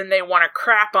 but then they want to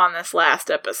crap on this last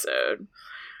episode.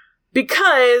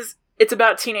 Because it's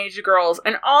about teenage girls,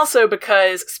 and also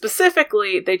because,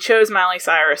 specifically, they chose Miley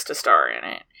Cyrus to star in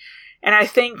it. And I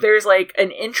think there's, like, an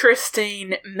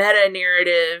interesting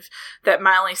meta-narrative that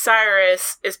Miley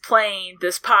Cyrus is playing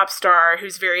this pop star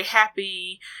who's very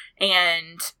happy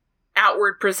and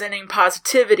outward-presenting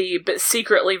positivity, but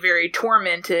secretly very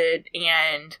tormented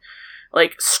and,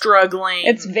 like, struggling.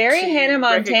 It's very Hannah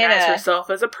Montana. Recognize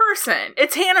herself as a person.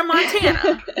 It's Hannah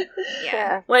Montana.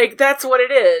 Yeah. Like, that's what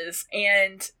it is.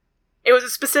 And it was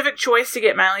a specific choice to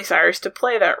get Miley Cyrus to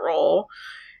play that role.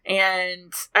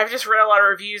 And I've just read a lot of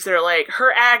reviews that are like,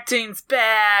 her acting's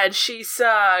bad, she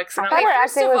sucks. And I thought her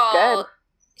acting was good.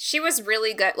 She was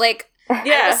really good. Like,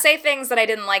 yeah. I will say things that I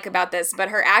didn't like about this, but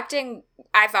her acting,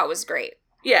 I thought was great.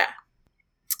 Yeah.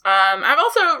 I've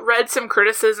also read some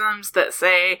criticisms that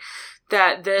say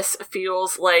that this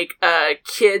feels like a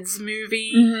kid's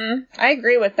movie. Mm-hmm. I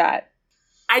agree with that.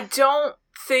 I don't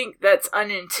think that's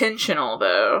unintentional,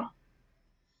 though.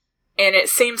 And it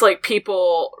seems like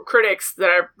critics that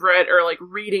I've read are, like,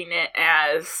 reading it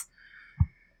as,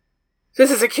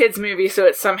 this is a kid's movie, so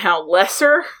it's somehow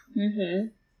lesser. Mm-hmm.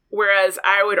 Whereas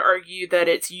I would argue that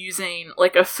it's using,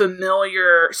 like, a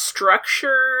familiar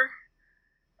structure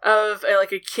of,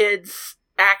 like, a kid's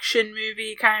action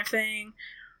movie kind of thing.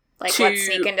 Like, let's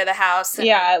sneak into the house.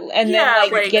 And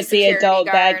then get the adult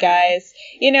bad guys.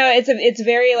 You know, it's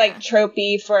very,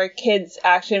 tropey for a kid's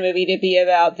action movie to be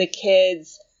about the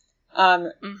kids,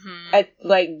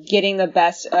 getting the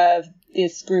best of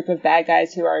this group of bad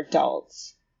guys who are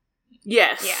adults.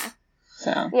 Yes. Yeah.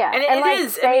 So. Yeah. And it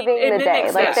is saving the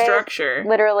day. Like, they structure.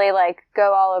 Literally,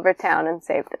 go all over town and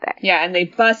save the day. Yeah, and they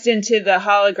bust into the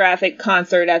holographic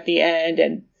concert at the end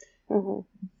and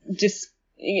just...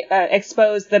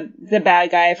 expose the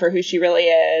bad guy for who she really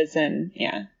is, and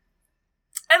yeah.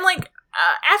 And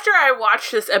after I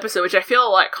watched this episode, which I feel a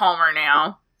lot calmer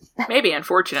now, maybe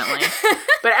unfortunately,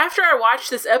 but after I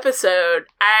watched this episode,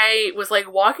 I was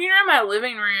walking around my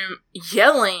living room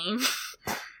yelling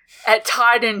at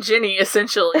Todd and Jenny,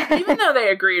 essentially, even though they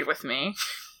agreed with me.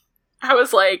 I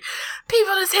was like,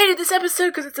 people just hated this episode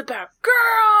because it's about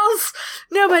girls.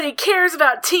 Nobody cares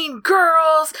about teen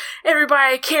girls.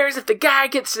 Everybody cares if the guy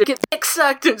gets dick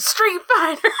sucked in Street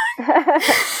Fighter.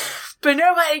 But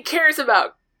nobody cares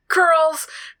about girls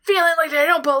feeling like they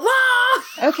don't belong.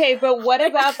 Okay, but what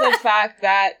about the fact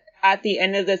that at the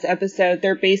end of this episode,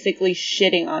 they're basically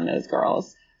shitting on those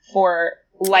girls for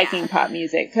liking pop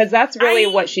music, because that's really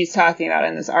what she's talking about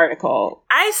in this article.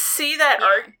 I see that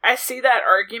I see that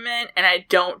argument, and I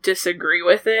don't disagree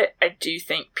with it. I do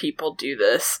think people do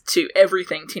this to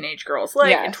everything teenage girls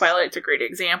like, and Twilight's a great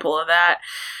example of that.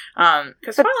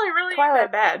 Because Twilight really ain't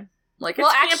that bad.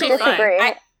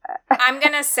 I'm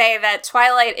gonna say that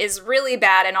Twilight is really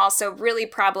bad and also really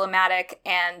problematic,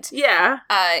 and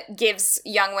gives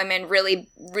young women really,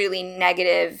 really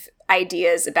negative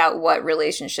ideas about what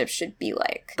relationships should be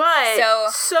like. But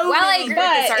I agree with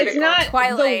this article, it's not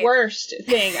Twilight, the worst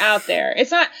thing out there.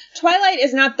 It's not. Twilight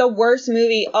is not the worst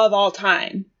movie of all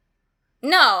time.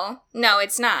 No,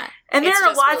 it's not. And there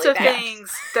are lots of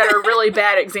things that are really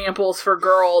bad examples for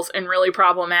girls and really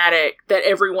problematic that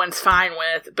everyone's fine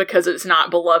with because it's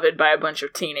not beloved by a bunch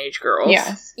of teenage girls.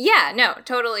 Yes. Yeah, no,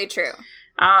 totally true.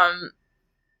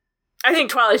 I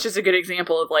think Twilight's just a good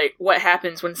example of what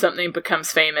happens when something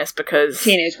becomes famous because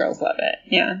teenage girls love it.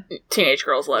 Yeah. Teenage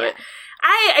girls love it.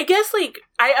 I guess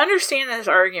I understand this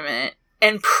argument.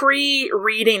 And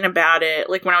pre-reading about it,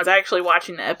 when I was actually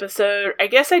watching the episode, I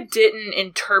guess I didn't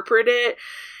interpret it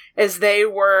as they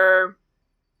were,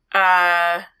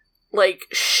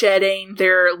 shedding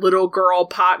their little girl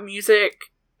pop music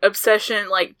obsession.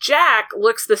 Jack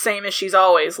looks the same as she's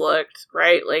always looked,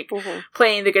 right?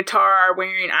 Playing the guitar,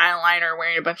 wearing eyeliner,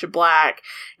 wearing a bunch of black.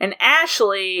 And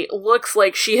Ashley looks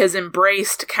like she has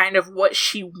embraced kind of what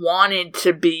she wanted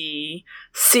to be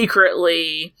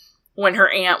secretly when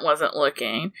her aunt wasn't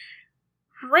looking.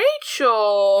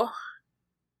 Rachel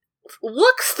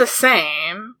looks the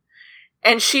same,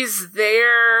 and she's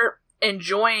there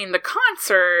enjoying the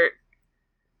concert,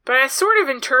 but I sort of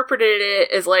interpreted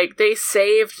it as they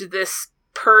saved this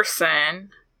person,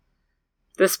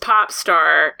 this pop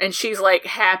star, and she's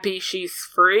happy she's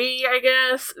free, I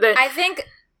guess. I think,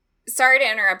 sorry to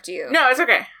interrupt you. No, it's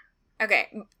okay. Okay.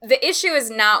 The issue is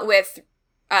not with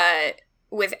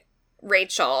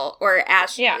Rachel or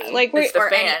Ashley. Yeah,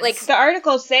 the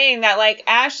article's saying that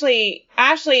Ashley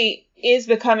is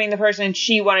becoming the person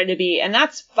she wanted to be, and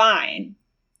that's fine.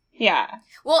 Yeah.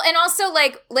 Well, and also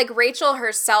Rachel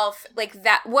herself,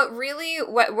 that what really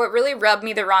rubbed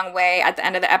me the wrong way at the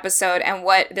end of the episode, and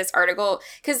what this article,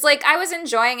 because I was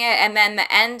enjoying it, and then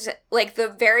the end,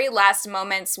 the very last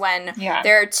moments when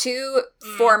there are two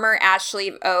former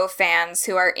Ashley O fans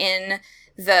who are in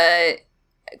the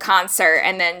concert,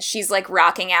 and then she's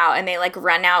rocking out, and they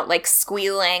run out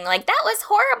squealing that was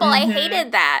horrible, I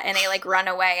hated that, and they run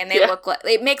away, and they look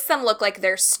it makes them look like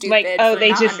they're stupid,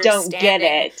 they just don't get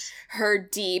it, her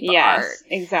deep art.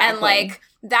 Exactly. And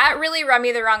that really rubbed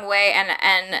me the wrong way,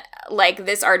 and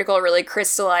this article really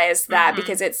crystallized that,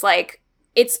 because it's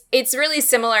it's really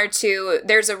similar to,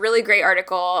 there's a really great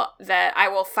article that I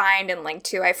will find and link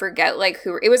to, I forget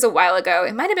who, it was a while ago,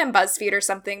 it might have been BuzzFeed or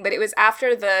something, but it was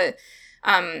after the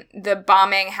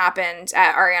bombing happened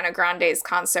at Ariana Grande's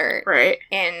concert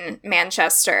in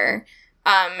Manchester.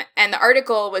 And the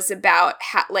article was about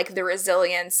the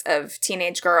resilience of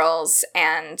teenage girls,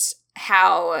 and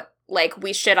how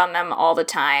we shit on them all the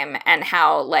time, and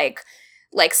how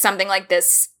something like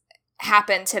this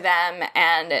happened to them,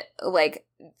 and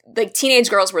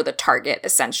teenage girls were the target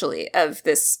essentially of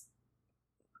this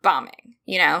bombing,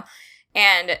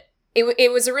 and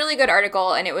It was a really good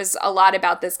article, and it was a lot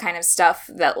about this kind of stuff,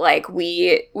 that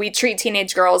we treat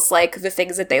teenage girls like the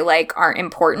things that they like aren't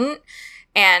important,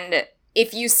 and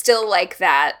if you still like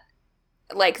that,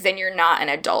 then you're not an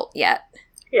adult yet.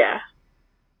 Yeah.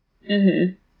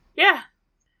 Mm-hmm. Yeah.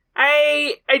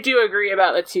 I do agree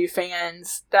about the two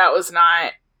fans. That was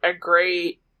not a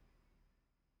great.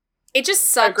 It just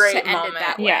sucked to end it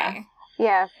that way.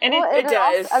 Yeah, and it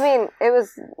does. Also, I mean, it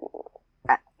was.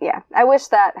 Yeah, I wish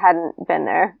that hadn't been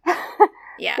there.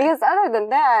 Yeah, because other than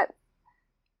that,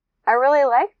 I really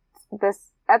liked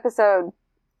this episode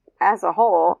as a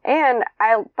whole, and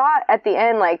I thought at the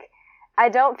end, like, I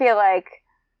don't feel like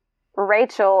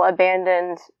Rachel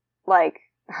abandoned like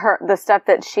the stuff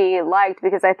that she liked,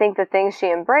 because I think the thing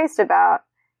she embraced about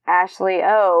Ashley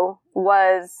O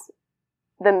was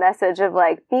the message of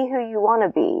like, be who you want to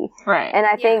be. Right. And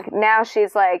I think now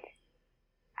she's like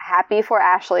happy for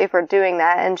Ashley for doing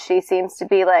that, and she seems to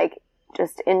be like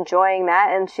just enjoying that,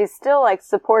 and she's still like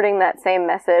supporting that same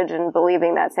message and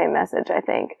believing that same message, I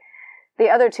think.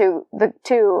 The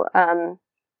two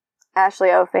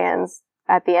Ashley O fans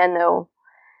at the end though,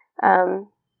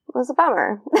 was a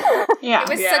bummer. Yeah. It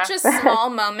was such a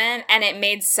small moment, and it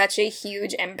made such a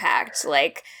huge impact.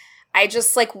 Like, I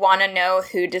just, like, want to know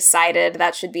who decided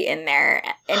that should be in there.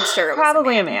 And sure, it was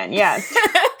probably a man, yes.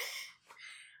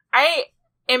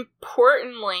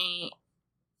 Importantly,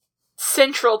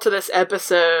 central to this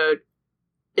episode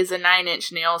is a 9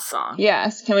 Inch Nails song.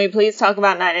 Yes. Can we please talk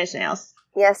about 9 Inch Nails?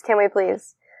 Yes, can we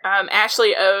please?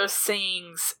 Ashley O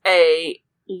sings a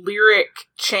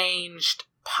lyric-changed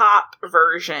pop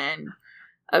version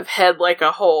of Head Like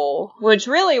a Hole. Which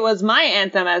really was my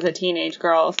anthem as a teenage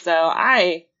girl, so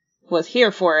I was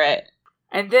here for it.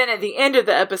 And then at the end of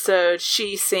the episode,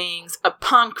 she sings a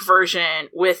punk version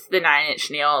with the 9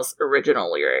 Inch Nails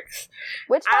original lyrics.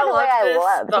 Which, by the way, I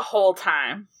loved. The whole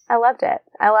time. I loved it.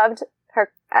 I loved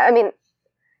her. I mean,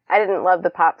 I didn't love the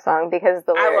pop song because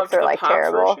the lyrics are like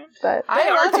terrible. Version. But they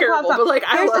are terrible, but like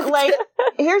I loved it.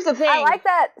 Here's the thing. I like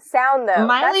that sound though.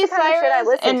 Miley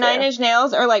Cyrus and 9 Inch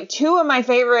Nails are like two of my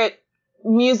favorite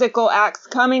musical acts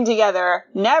coming together.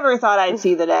 Never thought I'd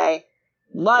see the day.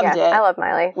 Loved it. I love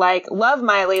Miley. Like, love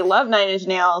Miley, love 9 Inch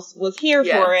Nails, was here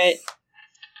for it.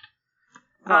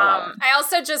 I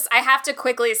also I have to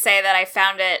quickly say that I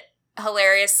found it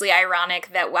hilariously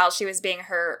ironic that while she was being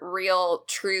her real,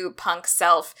 true punk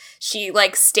self, she,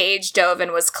 like, stage dove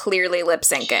and was clearly lip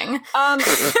syncing.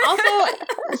 Also,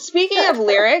 speaking of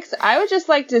lyrics, I would just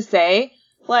like to say,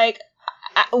 like,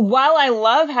 while I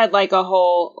love Head Like a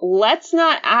Hole, let's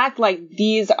not act like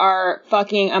these are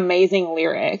fucking amazing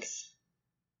lyrics.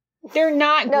 They're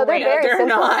not great. No, they're very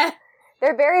simple. Not.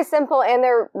 They're very simple and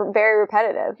they're very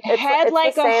repetitive. Head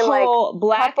like a hole,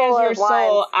 black as your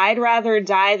soul, I'd rather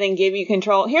die than give you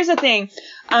control. Here's the thing.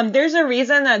 There's a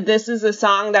reason that this is a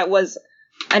song that was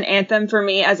an anthem for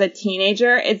me as a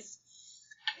teenager. It's,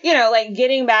 you know, like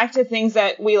getting back to things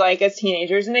that we like as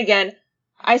teenagers. And again,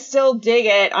 I still dig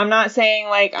it. I'm not saying,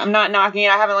 like, I'm not knocking it.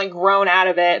 I haven't, like, grown out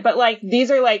of it. But, like, these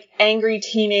are, like, angry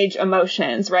teenage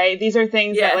emotions, right? These are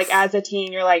things that, like, as a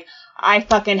teen, you're like, I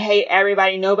fucking hate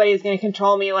everybody. Nobody's going to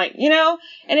control me. Like, you know?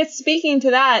 And it's speaking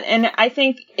to that. And I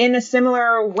think in a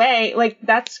similar way, like,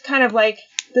 that's kind of, like,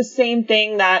 the same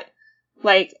thing that,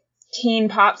 like, teen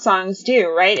pop songs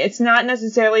do, right? It's not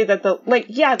necessarily that the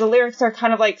lyrics are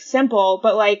kind of, like, simple,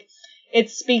 but, like,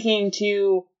 it's speaking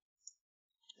to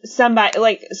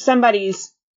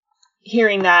somebody's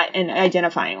hearing that and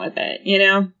identifying with it, you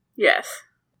know? Yes.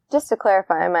 Just to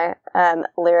clarify my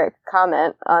lyric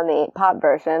comment on the pop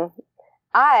version,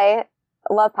 I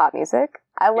love pop music.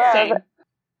 I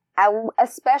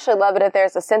especially love it if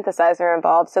there's a synthesizer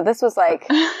involved. So this was like,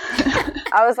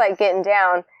 I was like getting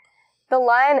down. The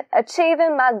line,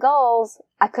 achieving my goals,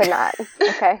 I could not.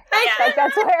 Okay. Like,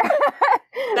 that's where.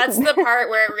 That's the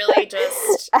part where it really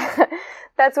just.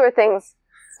 That's where things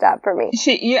stop for me.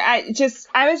 I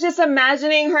was just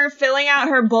imagining her filling out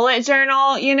her bullet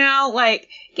journal, you know, like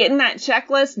getting that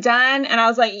checklist done. And I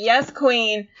was like, yes,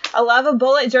 queen. I love a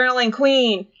bullet journaling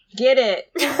queen. Get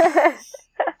it.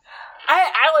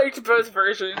 I liked both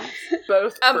versions.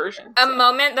 A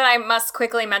moment that I must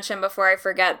quickly mention before I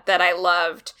forget that I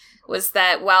loved was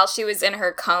that while she was in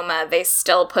her coma, they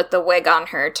still put the wig on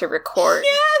her to record.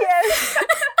 Yes.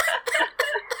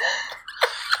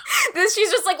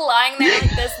 She's just, like, lying there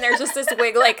like this, and there's just this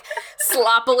wig, like,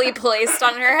 sloppily placed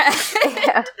on her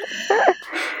head. Yeah.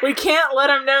 We can't let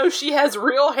them know she has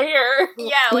real hair.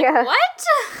 Yeah, like, what?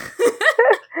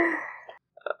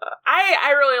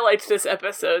 I really liked this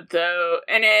episode, though,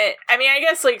 and I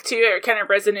guess, like, too, it kind of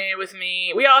resonated with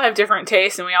me. We all have different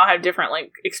tastes, and we all have different,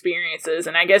 like, experiences,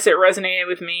 and I guess it resonated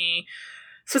with me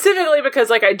specifically because,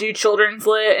 like, I do children's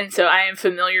lit, and so I am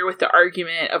familiar with the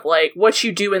argument of, like, what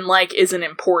you do and like isn't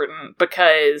important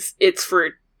because it's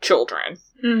for children.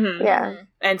 Mm-hmm. Yeah.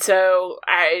 And so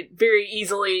I very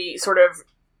easily sort of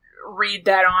read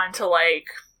that on to, like,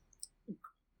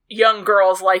 young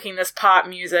girls liking this pop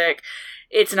music,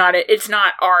 it's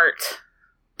not art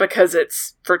because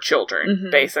it's for children,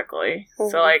 basically.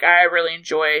 So, like, I really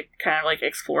enjoy kind of, like,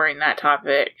 exploring that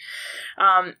topic.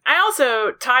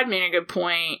 Todd made a good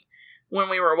point when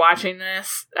we were watching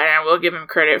this, and I will give him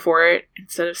credit for it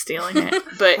instead of stealing it,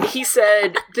 but he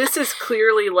said, this is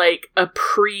clearly, like, a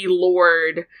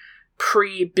pre-Lorde,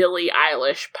 pre-Billie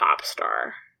Eilish pop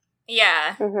star.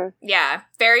 Yeah. Yeah,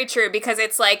 very true, because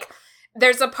it's, like,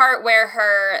 there's a part where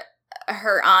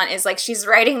her aunt is like, she's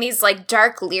writing these like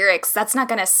dark lyrics. That's not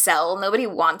gonna sell. Nobody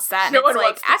wants that. And no one it's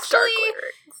wants like, actually,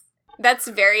 that's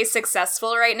very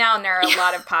successful right now. And there are a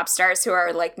lot of pop stars who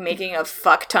are like making a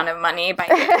fuck ton of money by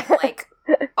getting like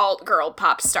alt girl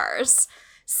pop stars.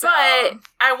 So, but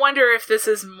I wonder if this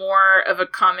is more of a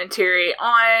commentary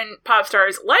on pop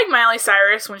stars like Miley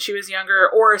Cyrus when she was younger,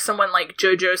 or someone like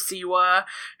JoJo Siwa,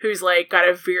 who's like got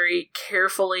a very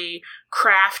carefully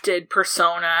crafted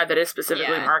persona that is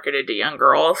specifically marketed to young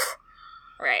girls.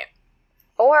 Right.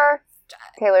 Or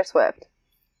Taylor Swift.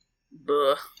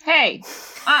 Buh. Hey,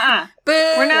 Boo!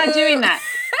 we're not doing that.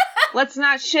 Let's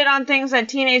not shit on things that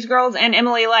teenage girls and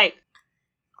Emily like.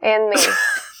 And me.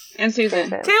 And Susan.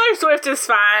 Taylor Swift is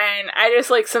fine. I just,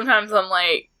 like, sometimes I'm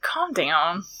like, calm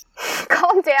down.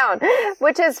 Calm down.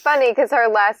 Which is funny, because her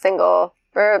last single,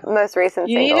 or most recent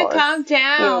You single, need to calm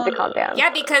down. You need to calm down.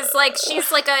 Yeah, because, like,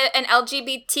 she's, like, an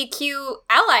LGBTQ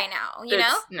ally now, you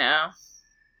know? No.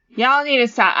 Y'all need to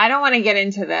stop. I don't want to get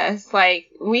into this. Like,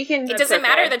 we can... It doesn't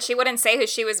matter that she wouldn't say who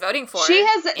she was voting for. She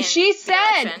has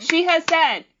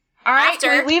said. All right,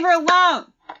 After. leave her alone.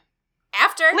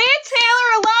 After. Leave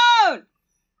Taylor alone!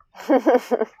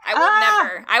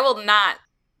 I will not.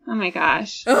 Oh my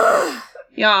gosh.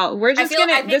 Y'all, we're just I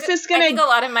think a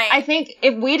lot of my... I think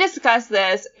if we discuss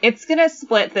this, it's gonna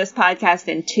split this podcast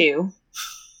in two.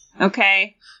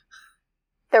 Okay?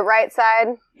 The right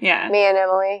side, yeah, me and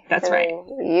Emily. That's and right.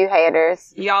 You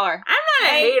haters. Y'all are. I'm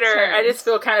not a hater. I just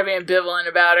feel kind of ambivalent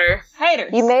about her.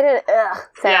 Haters. You made it sound.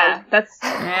 Yeah, that's...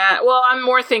 Yeah, well, I'm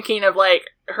more thinking of, like,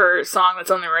 her song that's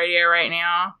on the radio right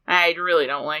now. I really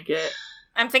don't like it.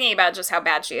 I'm thinking about just how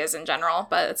bad she is in general,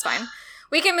 but it's fine.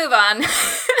 We can move on.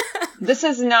 This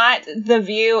is not the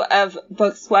view of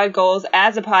Book Squad Goals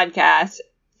as a podcast.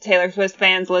 Taylor Swift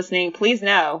fans listening, please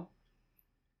know.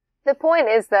 The point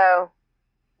is, though,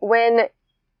 when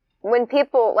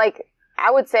people, like, I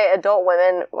would say adult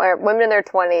women, or women in their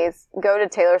 20s, go to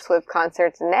Taylor Swift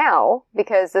concerts now,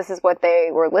 because this is what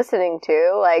they were listening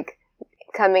to, like,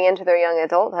 coming into their young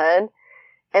adulthood,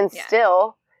 and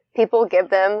still... people give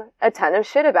them a ton of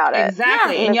shit about it.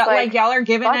 Exactly. Yeah. And y'all are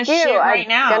giving us shit right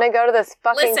now. I'm gonna go to this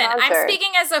fucking concert. I'm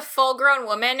speaking as a full-grown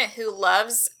woman who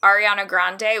loves Ariana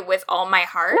Grande with all my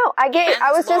heart. No,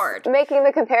 I was just making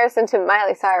the comparison to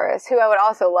Miley Cyrus, who I would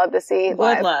also love to see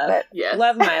live. Yes.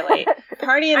 Love Miley.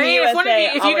 Party in the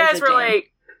USA. If you guys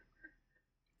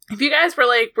were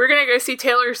like, we're gonna go see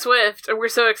Taylor Swift, and we're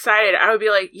so excited, I would be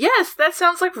like, yes, that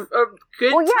sounds like a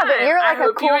good time. Well, yeah, but you're like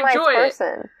a cool, nice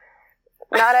person.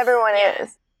 Not everyone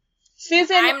is.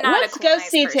 Susan, let's go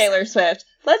see Taylor Swift.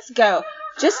 Let's go.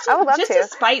 Just to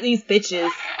spite these bitches.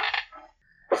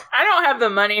 I don't have the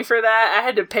money for that. I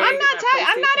had to pay. I'm not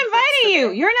inviting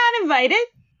you. You're not invited.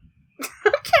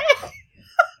 Okay.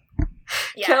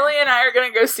 Yeah. Kelly and I are going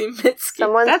to go see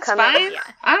Mitski. That's fine. Yeah.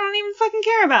 I don't even fucking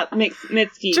care about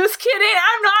Mitski. Just kidding.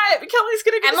 I'm not. Kelly's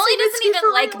going to go Emily see doesn't Mitski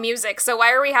even like music, so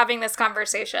why are we having this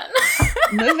conversation?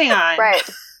 Moving on. Right.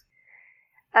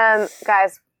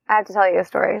 Guys, I have to tell you a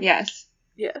story. Yes.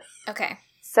 Okay.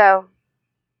 So,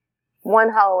 one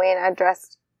Halloween, I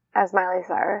dressed as Miley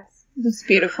Cyrus. That's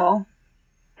beautiful.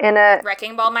 In a...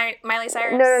 Wrecking Ball Miley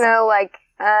Cyrus? No, like,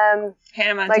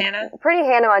 Hannah Montana? Like, pretty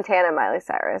Hannah Montana Miley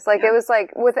Cyrus. Like, it was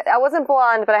like, I wasn't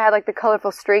blonde, but I had, like, the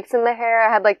colorful streaks in the hair.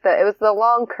 I had, like, it was the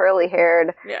long,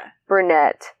 curly-haired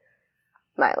brunette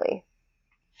Miley.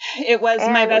 It was,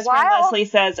 and my best friend Leslie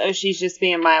says, oh, she's just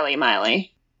being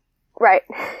Miley. Right.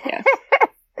 Yes.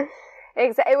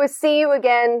 It was See You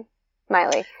Again,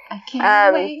 Miley. I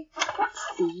can't wait.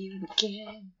 See you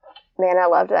again. Man, I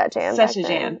loved that jam. Such a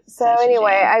jam. So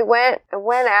anyway, I went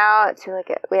out to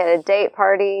we had a date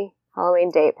party,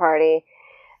 Halloween date party.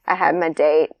 I had my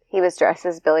date. He was dressed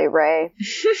as Billy Ray.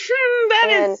 That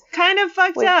is kind of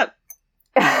fucked up.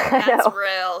 That's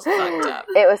real fucked up.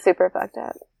 It was super fucked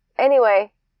up.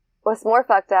 Anyway, what's more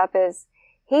fucked up is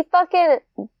he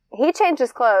changed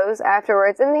his clothes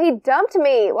afterwards, and he dumped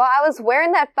me while I was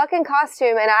wearing that fucking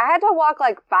costume, and I had to walk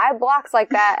like 5 blocks like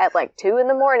that at like 2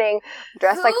 a.m,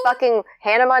 dressed like fucking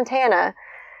Hannah Montana.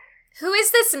 Who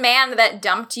is this man that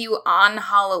dumped you on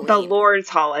Halloween? The Lord's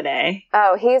holiday.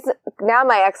 Oh, he's now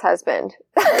my ex-husband.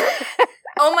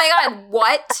 Oh my god,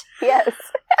 what? Yes.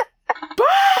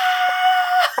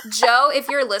 Joe, if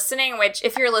you're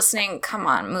listening, come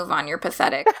on, move on, you're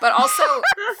pathetic. But also,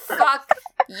 fuck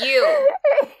you.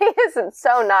 He isn't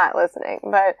so not listening,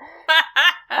 but,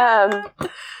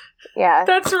 yeah.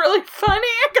 That's really funny,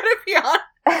 I gotta be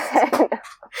honest.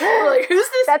 We're like, who's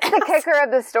this? That's the kicker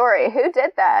of the story. Who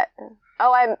did that?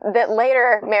 Oh, that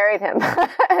later married him.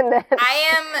 And then, I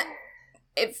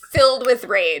am filled with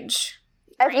rage.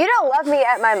 if you don't love me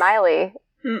at my Miley,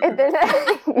 then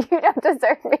you don't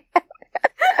deserve me.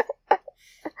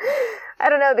 I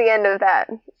don't know the end of that.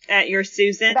 At your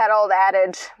Susan? That old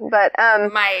adage, but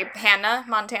My Hannah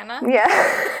Montana. yeah.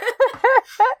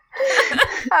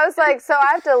 I was like, so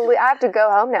I have to go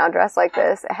home now dressed like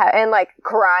this and like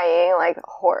crying,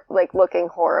 like looking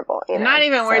horrible. You know? Not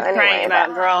even worth anyway, crying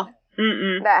about, girl.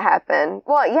 Mm-mm. That happened.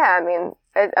 Well, yeah, I mean,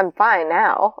 I'm fine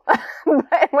now.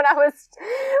 But when I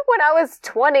was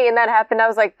 20 and that happened, I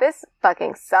was like, this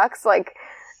fucking sucks. Like,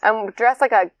 I'm dressed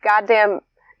like a goddamn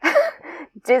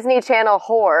Disney Channel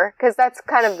whore, because that's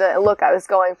kind of the look I was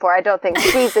going for. I don't think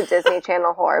she's a Disney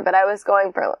Channel whore, but I was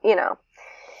going for, you know.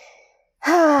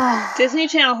 Disney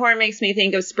Channel whore makes me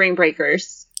think of Spring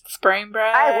Breakers. Spring Break.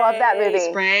 I love that movie.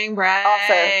 Spring Break.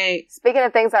 Also, speaking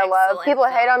of things I love, Excellent people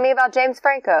hate film. on me about James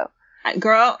Franco.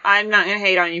 Girl, I'm not going to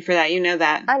hate on you for that. You know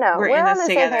that. I know. We're We're in on this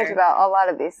the together. same page about a lot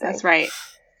of these things. That's right.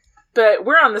 But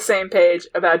we're on the same page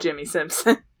about Jimmy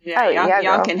Simpson. Yeah, Oh, y'all, yeah,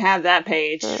 y'all girl. can have that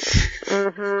page.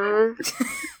 Mm-hmm.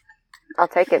 I'll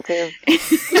take it too.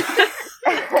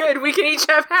 Good, we can each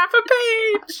have half a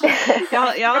page. Y'all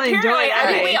Apparently, enjoy I that. I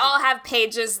think mean, we all have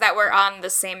pages that we're on the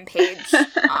same page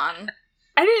on.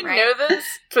 I didn't Right. know this,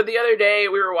 but the other day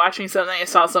we were watching something. I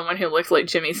saw someone who looked like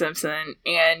Jimmy Simpson,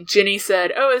 and Jenny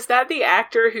said, "Oh, is that the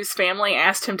actor whose family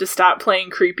asked him to stop playing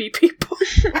creepy people?"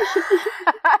 Did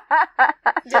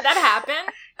that happen?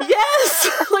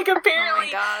 Yes! Like, Oh apparently,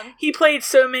 my god. he played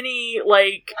so many,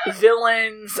 like,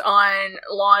 villains on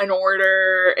Law and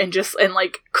Order, and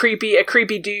like, a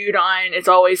creepy dude on It's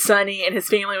Always Sunny, and his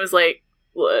family was like,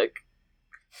 look,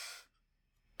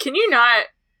 can you not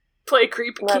play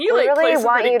creepy? Look, Can you, we like, really play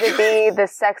want somebody you to be the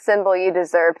sex symbol you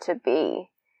deserve to be.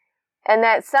 And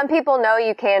that some people know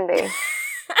you can be.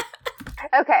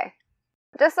 Okay.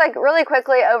 Just, like, really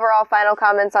quickly, overall final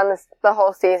comments on the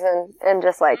whole season, and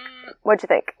just, like, what'd you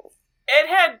think? It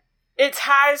had, its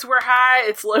highs were high,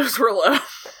 its lows were low.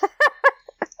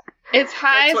 Its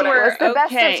highs what I were It was the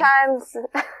best okay. of times.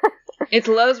 Its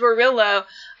lows were real low.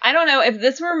 I don't know. If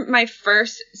this were my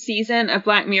first season of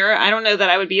Black Mirror, I don't know that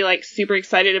I would be, like, super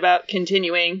excited about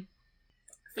continuing.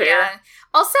 Fair. Yeah.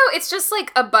 Also, it's just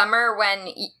like a bummer when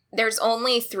there's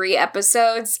only 3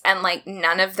 episodes and like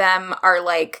none of them are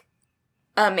like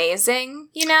amazing,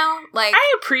 you know? Like,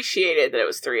 I appreciated that it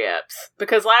was 3 eps,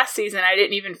 because last season, I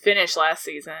didn't even finish last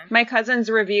season. My cousin's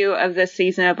review of this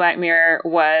season of Black Mirror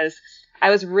was, I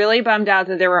was really bummed out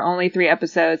that there were only 3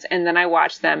 episodes, and then I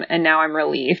watched them, and now I'm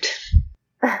relieved.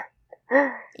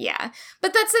 yeah.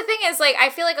 But that's the thing is, like, I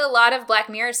feel like a lot of Black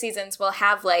Mirror seasons will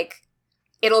have like,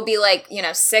 it'll be like,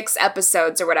 6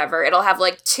 episodes or whatever. It'll have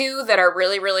like 2 that are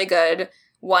really, really good,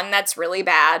 1 that's really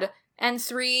bad, and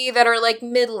 3 that are like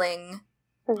middling.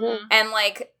 Mm-hmm. And,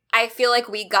 like, I feel like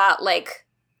we got, like,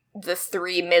 the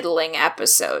 3 middling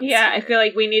episodes. Yeah, I feel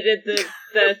like we needed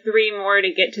the 3 more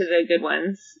to get to the good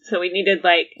ones. So we needed,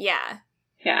 like, Yeah.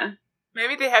 yeah.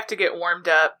 Maybe they have to get warmed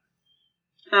up.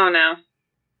 Oh, no.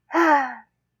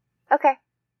 Okay.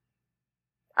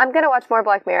 I'm gonna watch more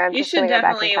Black Mirror. I'm You just should gonna go back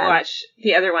in definitely time. watch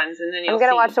the other ones, and then you'll I'm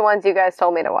gonna see. watch the ones you guys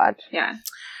told me to watch. Yeah.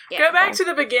 Go back to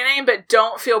the beginning, but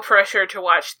don't feel pressure to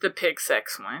watch the pig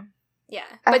sex one. Yeah.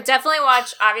 But definitely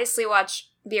watch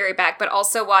Be Right Back, but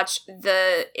also watch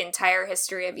the entire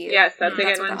history of you. Yes, that's a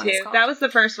That's good what one, that too. called. That was the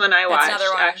first one I That's watched,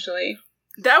 another one. actually.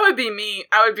 That would be me.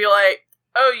 I would be like,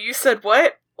 oh, you said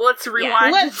what? Let's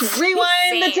rewind. Let's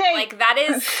rewind the Same. tape! Like, that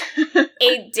is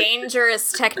a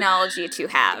dangerous technology to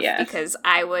have, Yes. because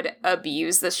I would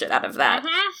abuse the shit out of that.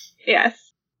 Mhm.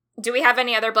 Yes. Do we have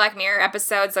any other Black Mirror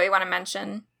episodes that we want to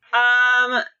mention?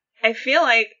 I feel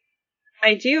like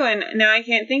I do, and now I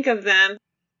can't think of them.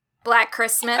 Black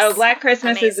Christmas. Oh, Black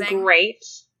Christmas is Amazing. great.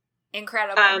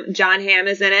 Incredible. John Hamm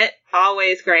is in it.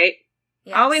 Always great.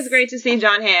 Yes. Always great to see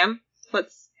John Hamm.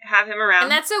 Let's have him around.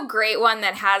 And that's a great one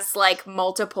that has, like,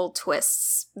 multiple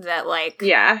twists that, like,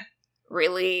 yeah.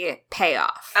 really pay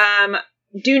off.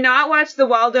 Do not watch the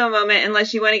Waldo moment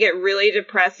unless you want to get really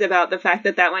depressed about the fact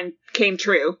that that one came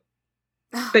true.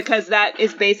 Because that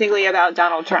is basically about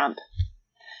Donald Trump.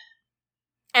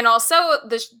 And also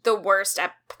the worst,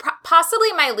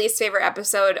 possibly my least favorite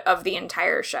episode of the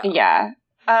entire show. Yeah.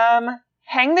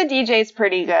 Hang the DJ's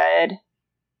pretty good.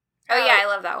 Oh yeah, I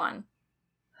love that one.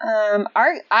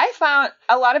 I found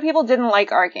a lot of people didn't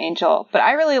like Archangel, but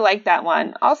I really liked that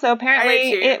one. Also,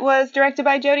 apparently, it was directed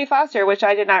by Jodie Foster, which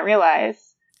I did not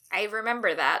realize. I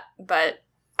remember that, but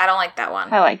I don't like that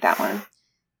one. I like that one.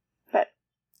 But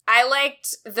I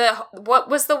liked what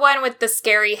was the one with the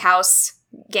scary house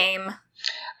game?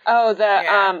 Oh,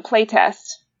 the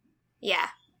playtest. Yeah,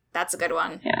 that's a good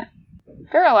one. Yeah.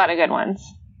 There are a lot of good ones.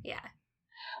 Yeah.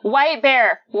 White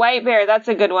Bear, that's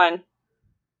a good one.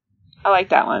 I like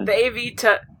that one. The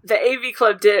AV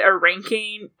Club did a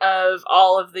ranking of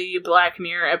all of the Black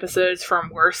Mirror episodes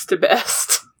from worst to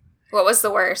best. What was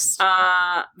the worst?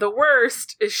 The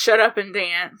worst is Shut Up and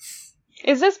Dance.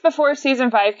 Is this before season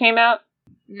 5 came out?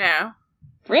 No.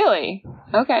 Really?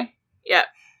 Okay. Yep.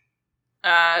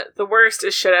 The worst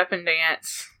is Shut Up and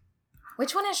Dance.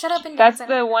 Which one is Shut Up and Dance? That's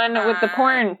the one with the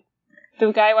porn.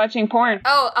 The guy watching porn.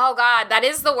 Oh God, that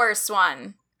is the worst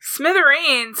one.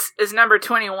 Smithereens is number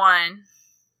 21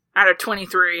 out of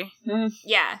 23.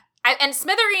 Yeah. And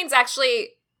Smithereens actually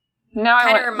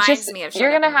kind of reminds me of Shut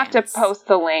You're Up going to and have Dance. to post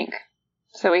the link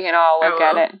so we can all look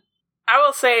at it. I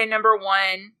will say number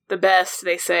 1, the best,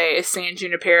 they say, is San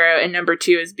Junipero, and number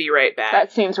 2 is Be Right Back.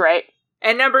 That seems right.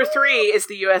 And number 3 is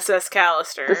the USS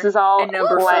Callister. This is all. And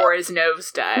number 4 is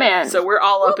Nosedive. Man. So we're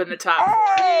all up in the top 4.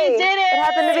 Hey! We did it! It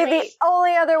happened to be the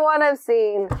only other one I've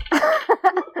seen.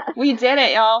 We did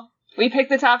it, y'all. We picked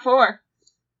the top 4.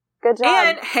 Good job.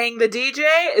 And Hang the DJ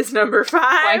is number 5.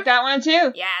 Like that one,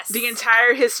 too. Yes. The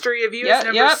Entire History of You is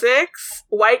number 6.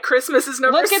 White Christmas is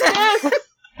number 7. Look at this!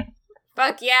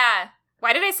 Fuck yeah.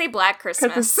 Why did I say Black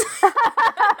Christmas?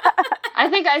 I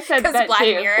think I said that, Black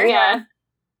too. Mirror. Yeah.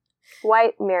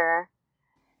 White Mirror.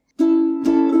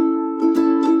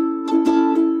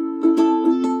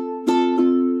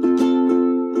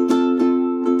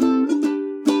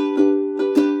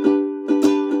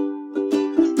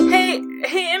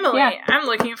 Hey, Emily, Yeah. I'm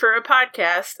looking for a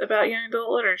podcast about young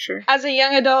adult literature. As a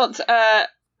young adult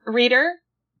reader,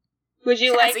 would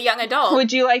you As a young adult.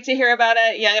 Would you like to hear about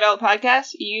a young adult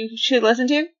podcast you should listen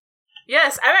to?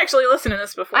 Yes, I've actually listened to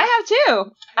this before. I have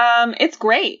too. It's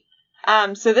great.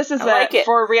 So this is it.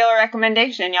 for real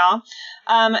recommendation, y'all.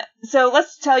 So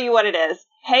let's tell you what it is.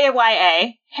 Hey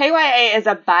YA. Hey YA is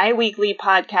a bi-weekly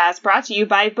podcast brought to you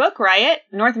by Book Riot,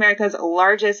 North America's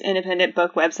largest independent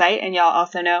book website, and y'all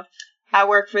also know I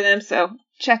work for them, so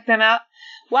check them out.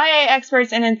 YA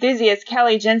experts and enthusiasts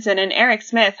Kelli Jensen and Eric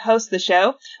Smith host the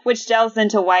show, which delves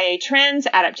into YA trends,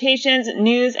 adaptations,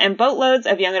 news, and boatloads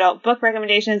of young adult book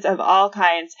recommendations of all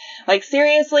kinds. Like,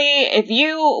 seriously, if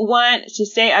you want to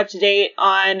stay up to date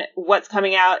on what's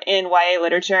coming out in YA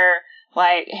literature,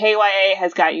 like, Hey YA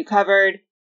has got you covered.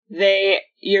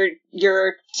 Your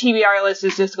TBR list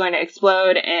is just going to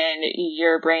explode, and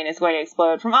your brain is going to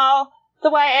explode from all the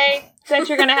YA that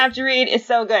you're going to have to read. It's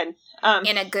so good.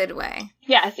 In a good way.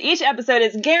 Yes, each episode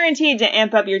is guaranteed to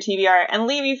amp up your TBR and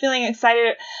leave you feeling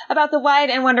excited about the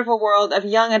wide and wonderful world of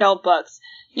young adult books.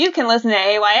 You can listen to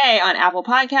AYA on Apple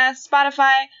Podcasts,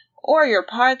 Spotify, or your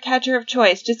podcatcher of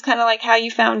choice, just kind of like how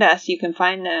you found us. You can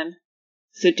find them.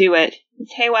 So do it.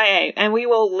 It's HeyYA, and we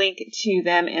will link to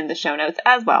them in the show notes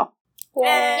as well.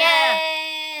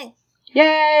 Yay!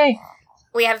 Yay!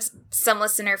 We have some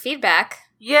listener feedback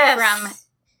Yes. from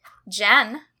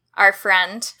Jen, our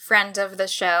friend of the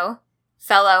show,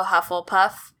 fellow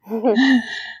Hufflepuff,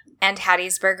 and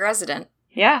Hattiesburg resident.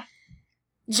 Yeah.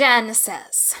 Jen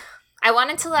says, I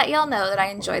wanted to let y'all know that I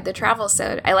enjoyed the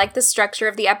Travel-sode. I liked the structure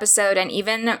of the episode, and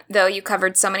even though you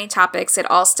covered so many topics, it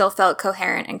all still felt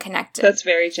coherent and connected. That's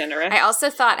very generous. I also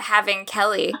thought having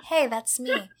Kelli, hey, that's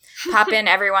me, pop in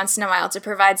every once in a while to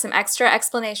provide some extra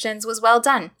explanations was well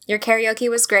done. Your karaoke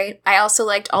was great. I also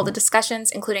liked all the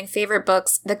discussions, including favorite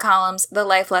books, the columns, the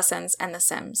life lessons, and The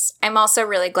Sims. I'm also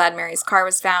really glad Mary's car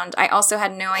was found. I also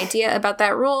had no idea about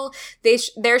that rule.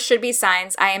 There should be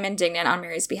signs. I am indignant on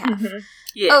Mary's behalf. Mm-hmm.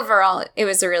 Yeah. Overall, it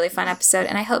was a really fun episode,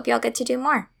 and I hope y'all get to do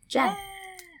more. Jen.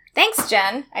 Thanks,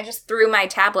 Jen. I just threw my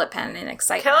tablet pen in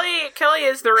excitement. Kelly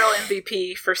is the real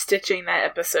MVP for stitching that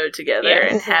episode together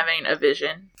and having a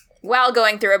vision. While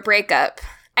going through a breakup.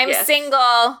 I'm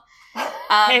single.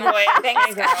 Hey, boys.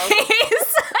 Thanks, guys.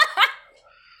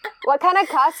 What kind of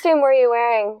costume were you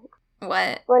wearing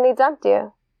What? when he dumped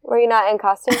you? Were you not in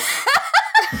costume?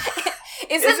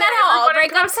 Isn't that how all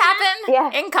breakups happen?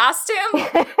 Yeah. In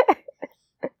costume?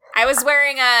 I was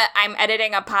wearing I'm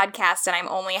editing a podcast and I'm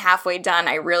only halfway done.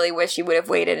 I really wish you would have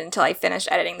waited until I finished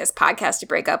editing this podcast to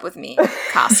break up with me.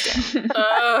 Costume.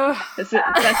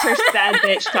 That's her sad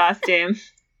bitch costume.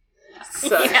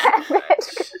 So Yeah.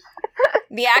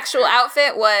 The actual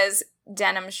outfit was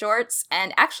denim shorts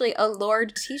and actually a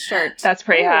Lord t-shirt. That's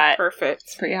pretty hot. Perfect.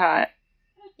 It's pretty hot.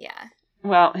 Yeah.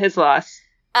 Well, his loss,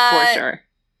 for sure.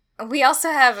 We also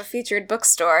have a featured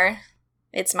bookstore.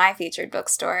 It's my featured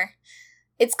bookstore.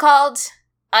 It's called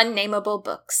Unnameable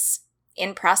Books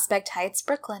in Prospect Heights,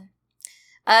 Brooklyn.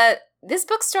 This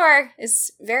bookstore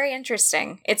is very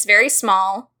interesting. It's very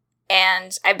small,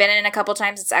 and I've been in a couple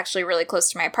times. It's actually really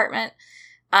close to my apartment.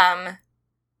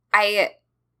 I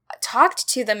talked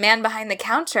to the man behind the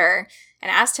counter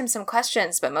and asked him some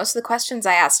questions, but most of the questions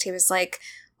I asked, he was like,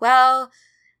 well,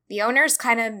 the owner's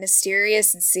kind of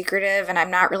mysterious and secretive, and I'm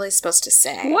not really supposed to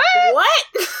say. What?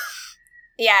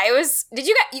 Yeah, it was...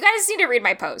 you guys need to read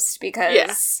my post,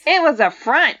 because... It was a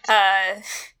front. I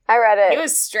read it. It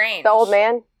was strange. The old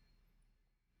man?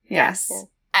 Yes. Yeah.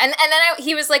 And then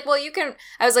he was like, well, you can...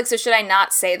 I was like, so should I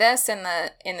not say this in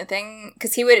the thing?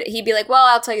 Because he'd be like, well,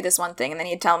 I'll tell you this one thing. And then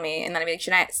he'd tell me, and then I'd be like,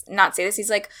 should I not say this? He's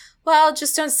like, well,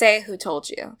 just don't say who told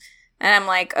you. And I'm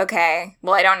like, okay,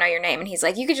 well, I don't know your name. And he's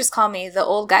like, you could just call me the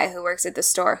old guy who works at the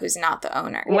store who's not the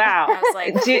owner. Wow. And I was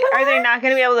like... Are they not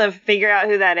going to be able to figure out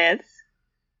who that is?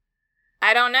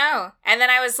 I don't know. And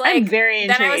then I was like... I'm very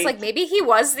intrigued. Then I was like, maybe he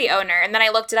was the owner. And then I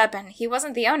looked it up, and he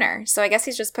wasn't the owner. So I guess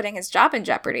he's just putting his job in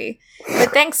jeopardy.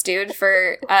 But thanks, dude,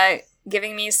 for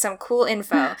giving me some cool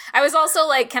info. I was also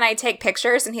like, can I take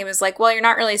pictures? And he was like, well, you're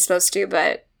not really supposed to,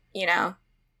 but, you know,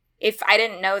 if I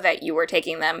didn't know that you were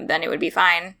taking them, then it would be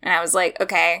fine. And I was like,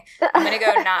 okay, I'm going to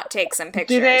go not take some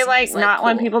pictures. Do they, like, not cool.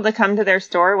 want people to come to their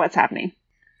store? What's happening?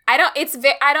 I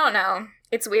don't know.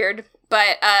 It's weird.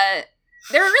 But,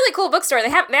 they're a really cool bookstore. They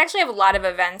actually have a lot of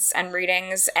events and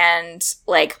readings and,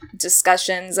 like,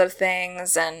 discussions of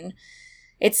things, and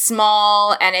it's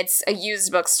small, and it's a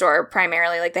used bookstore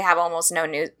primarily. Like, they have almost no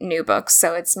new books,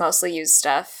 so it's mostly used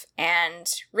stuff,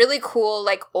 and really cool,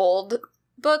 like, old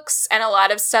books, and a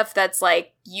lot of stuff that's,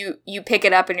 like, you pick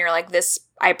it up and you're like, this,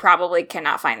 I probably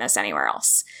cannot find this anywhere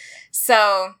else.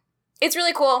 So, it's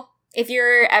really cool. If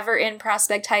you're ever in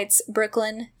Prospect Heights,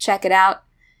 Brooklyn, check it out.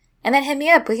 And then hit me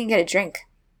up. We can get a drink.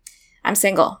 I'm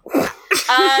single.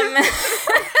 I'm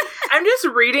just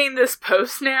reading this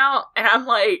post now, and I'm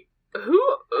like,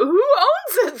 who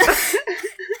owns it?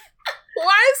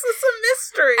 Why is this a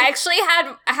mystery? I actually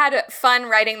had fun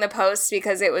writing the post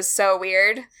because it was so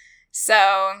weird.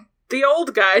 So the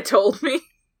old guy told me.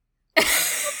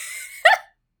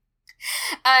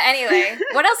 Anyway,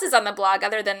 what else is on the blog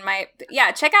other than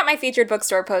check out my featured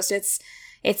bookstore post.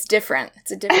 It's different. It's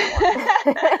a different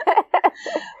one.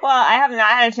 Well, I have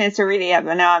not had a chance to read it yet,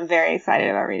 but now I'm very excited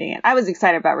about reading it. I was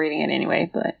excited about reading it anyway,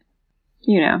 but,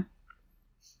 you know.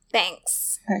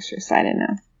 Thanks. Extra excited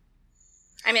now.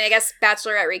 I mean, I guess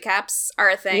Bachelorette recaps are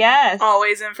a thing. Yes.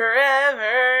 Always and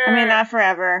forever. I mean, not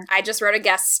forever. I just wrote a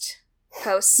guest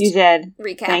post. You did.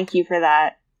 Recap. Thank you for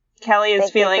that. Kelli is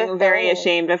Thank you feeling for very filming.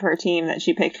 ashamed of her team that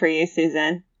she picked for you,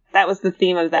 Susan. That was the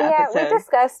theme of that episode. Yeah, we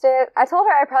discussed it. I told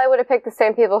her I probably would have picked the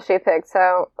same people she picked,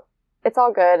 so it's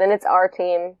all good, and it's our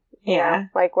team. You know,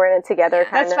 like, we're in it together,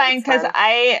 kind of. That's fine, because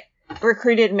I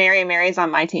recruited Mary. Mary's on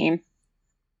my team.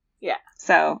 Yeah.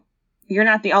 So, you're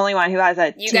not the only one who has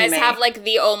a You teammate. guys have, like,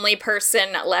 the only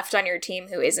person left on your team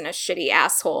who isn't a shitty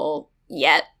asshole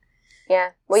yet. Yeah.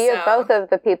 Well, you have both of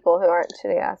the people who aren't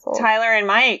shitty assholes. Tyler and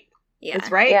Mike. Yeah.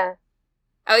 That's right. Yeah.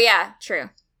 Oh, yeah, true.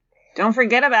 Don't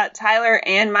forget about Tyler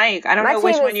and Mike. I don't know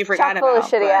which one you forgot about. My team is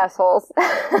chock full of shitty assholes.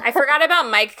 I forgot about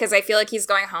Mike because I feel like he's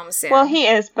going home soon. Well, he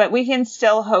is, but we can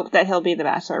still hope that he'll be the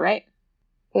Bachelor, right?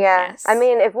 Yeah. Yes. I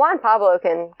mean, if Juan Pablo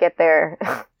can get there.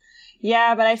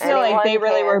 Yeah, but I feel like Anyone they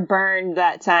really can. were burned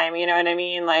that time, you know what I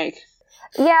mean? Like,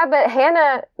 Yeah, but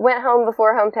Hannah went home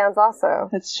before hometowns also.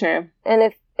 that's true.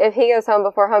 And if he goes home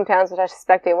before hometowns, which I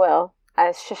suspect he will,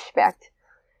 I suspect,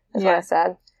 is what I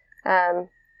said,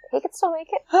 he could still make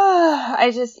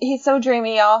it. He's so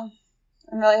dreamy, y'all.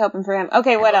 I'm really hoping for him.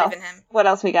 Okay, what believe else? in him. What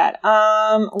else we got?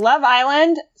 Love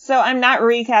Island. So I'm not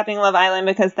recapping Love Island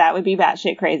because that would be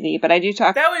batshit crazy, but I do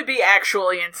talk. That would be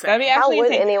actually insane. That'd be How actually would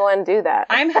insane. anyone do that?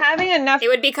 I'm having enough. It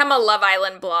would become a Love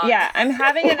Island blog. Yeah, I'm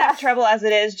having enough trouble as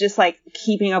it is just, like,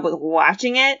 keeping up with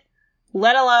watching it,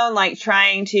 let alone, like,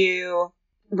 trying to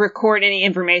record any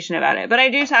information about it. But I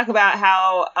do talk about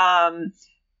how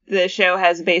the show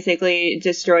has basically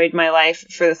destroyed my life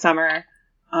for the summer,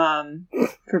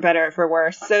 for better or for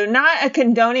worse. So not a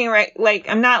condoning, like,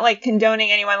 I'm not, like,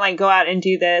 condoning anyone, like, go out and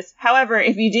do this. However,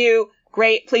 if you do,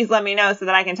 great, please let me know so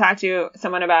that I can talk to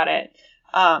someone about it.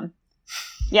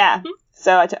 Yeah.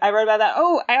 So I wrote about that.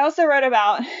 Oh, I also wrote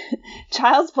about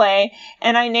Child's Play,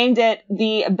 and I named it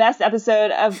the best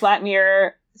episode of Black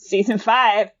Mirror Season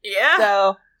 5. Yeah.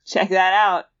 So check that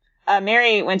out.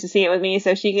 Mary went to see it with me,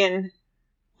 so she can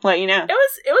let you know.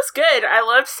 It was good. I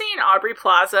loved seeing Aubrey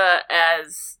Plaza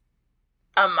as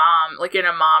a mom, like in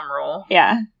a mom role.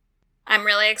 Yeah. I'm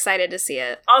really excited to see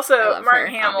it. Also, Mark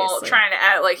Hamill obviously. trying to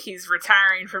act like he's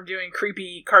retiring from doing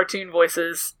creepy cartoon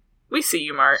voices. We see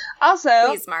you, Mark. Also,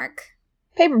 Please, Mark.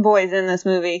 Paperboy's in this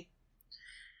movie.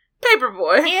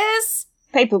 Paperboy. He is.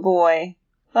 Paperboy.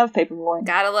 Love Paperboy.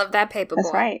 Gotta love that paper boy.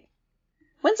 That's right.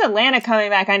 When's Atlanta coming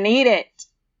back? I need it.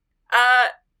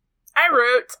 I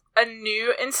wrote a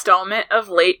new installment of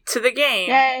Late to the Game.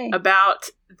 Yay. About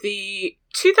the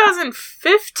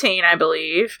 2015, I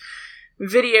believe,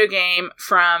 video game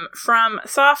from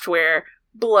Software,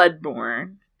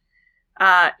 Bloodborne.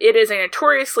 It is a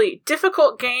notoriously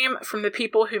difficult game from the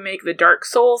people who make the Dark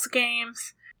Souls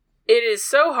games. It is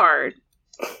so hard.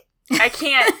 I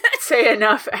can't say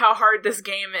enough how hard this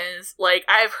game is. Like,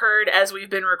 I've heard, as we've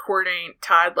been recording,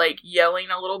 Todd, like, yelling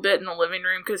a little bit in the living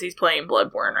room because he's playing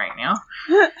Bloodborne right now.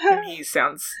 And he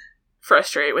sounds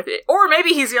frustrated with it. Or maybe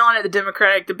he's yelling at the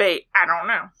Democratic debate. I don't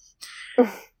know.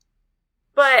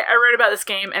 But I read about this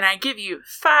game, and I give you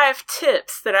 5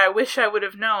 tips that I wish I would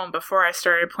have known before I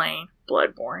started playing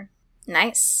Bloodborne.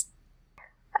 Nice.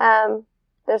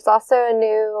 There's also a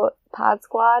new Pod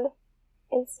Squad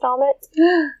installment.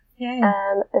 Yeah.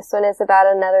 This one is about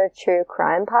another true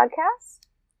crime podcast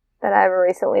that I've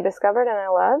recently discovered and I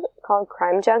love, called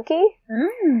Crime Junkie.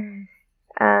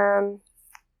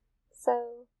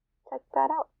 So check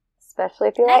that out, especially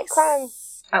if you like crime.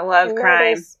 I love and crime.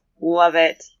 murders. Love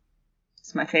it.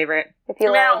 It's my favorite. If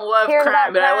you I don't love hearing crime,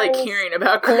 about but I like crimes, hearing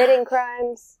about crime. committing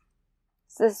crimes,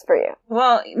 this is for you.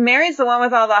 Well, Mary's the one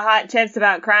with all the hot tips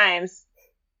about crimes.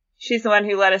 She's the one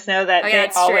who let us know that they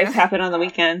that's always true. happen on the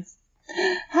weekends.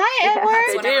 Hi, Yeah. Edward.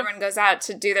 That's when do. everyone goes out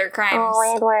to do their crimes.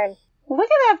 Oh, Edward. Look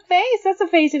at that face. That's a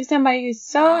face of somebody who's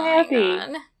so Oh my happy.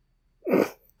 God.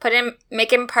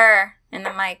 Make him purr in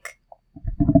the mic.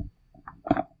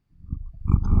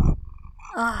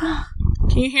 Oh,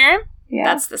 Can you hear him? Yeah.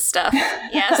 that's the stuff.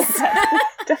 Yes.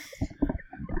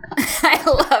 I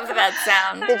love that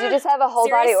sound. Did you just have a whole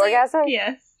body Seriously? orgasm?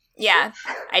 Yes. Yeah,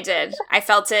 I did. I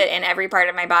felt it in every part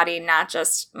of my body, not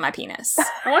just my penis.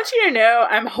 I want you to know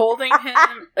I'm holding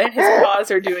him and his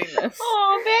paws are doing this.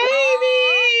 Oh,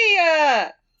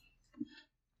 baby!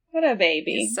 What a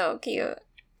baby. He's so cute.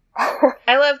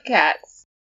 I love cats.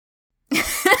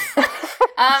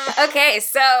 Okay,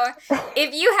 so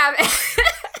if you have...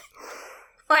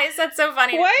 Why is that so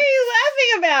funny? What are you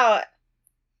laughing about?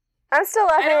 I'm still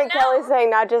laughing I at don't know. Kelly saying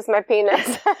not just my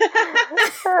penis.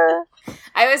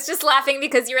 I was just laughing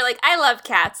because you were like, I love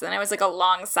cats, and I was like a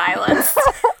long silence. I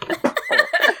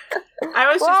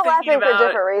was We're just all thinking laughing for about.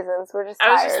 different reasons. We're just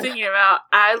I was tired. just thinking about.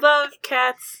 I love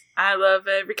cats. I love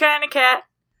every kind of cat.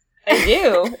 I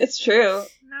do. It's true.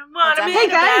 And I want to That's be Hey in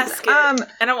a guys, basket.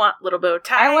 And I want little bow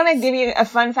ties. I want to give you a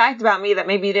fun fact about me that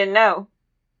maybe you didn't know.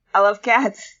 I love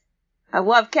cats. I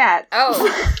love cats.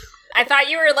 Oh, I thought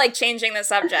you were like changing the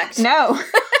subject. No.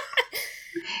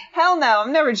 Hell no,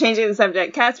 I'm never changing the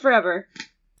subject. Cats forever.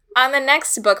 On the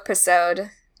next book episode,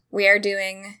 we are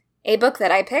doing a book that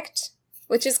I picked,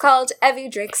 which is called Evie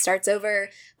Drake Starts Over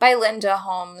by Linda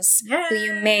Holmes, who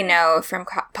you may know from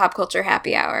Pop Culture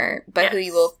Happy Hour, but who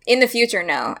you will in the future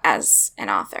know as an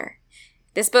author.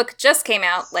 This book just came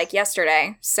out like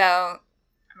yesterday, so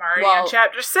I'm already on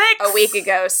chapter 6. a week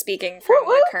ago, speaking from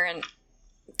the current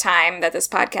time that this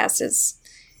podcast is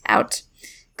out.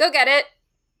 Go get it,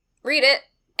 read it,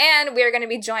 and we're going to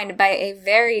be joined by a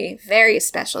very, very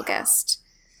special guest,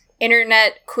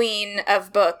 internet queen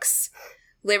of books,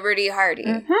 Liberty Hardy.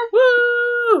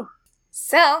 Woo!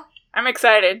 So, I'm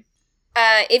excited.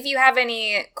 if you have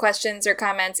any questions or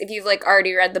comments, if you've like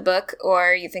already read the book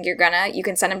or you think you're gonna, you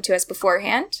can send them to us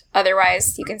beforehand.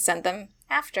 Otherwise, you can send them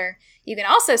after. You can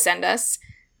also send us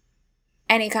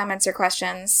any comments or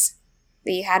questions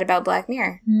that you had about Black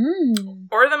Mirror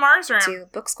Or the Mars Room. to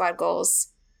Book Squad goals.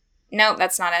 No,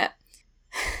 that's not it.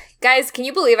 Guys, can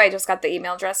you believe I just got the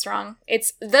email address wrong?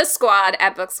 It's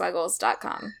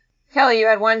thesquad@booksquadgoals.com. Kelly, you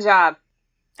had one job.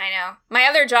 I know. My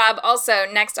other job, also,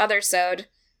 next Othersode,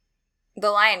 The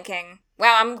Lion King.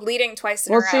 Wow, I'm leading twice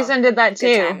in a row. Well, Susan did that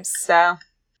Good too. times. So,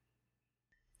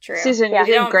 True. Susan, Yeah. you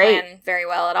We did don't great. plan very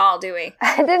well at all, do we?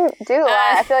 I didn't do a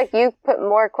lot. I feel like you put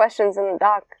more questions in the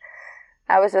doc.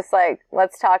 I was just like,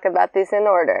 let's talk about these in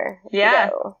order. Yeah.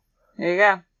 Go. There you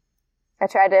go. I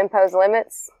tried to impose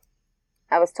limits.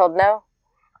 I was told no.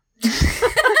 So,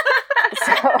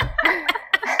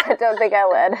 I don't think I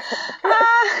led.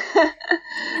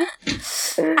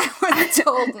 I was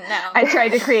told no. I tried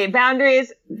to create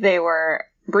boundaries. They were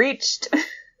breached. They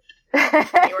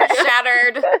were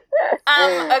shattered.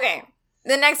 Okay.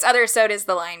 The next Othersode is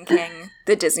The Lion King,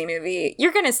 the Disney movie.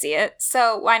 You're going to see it,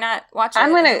 so why not watch it? I'm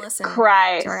going going to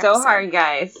cry so hard,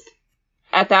 guys,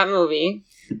 at that movie.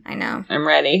 I know. I'm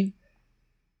ready.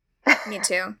 Me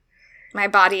too. My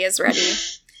body is ready.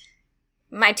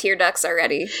 My tear ducts are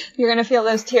ready. You're going to feel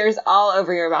those tears all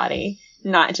over your body,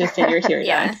 not just in your tear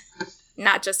ducts.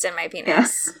 Not just in my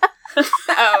penis.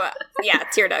 Oh, yeah,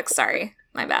 tear ducts, sorry.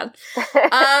 My bad.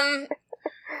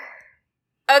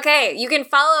 Okay, you can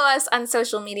follow us on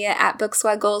social media at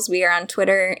Bookswaggles. We are on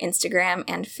Twitter, Instagram,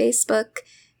 and Facebook.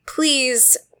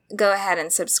 Please go ahead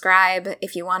and subscribe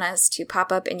if you want us to pop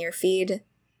up in your feed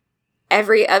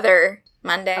every other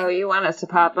Monday. Oh, you want us to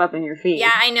pop up in your feed?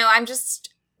 Yeah, I know.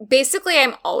 Basically,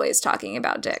 I'm always talking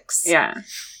about dicks. Yeah.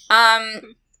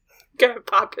 Gotta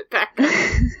pop it back up.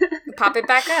 Pop it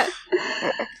back up.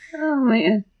 Oh,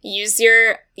 man. Use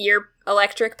your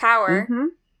electric power. Mm-hmm.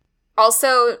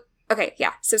 Also, okay,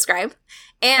 yeah, subscribe.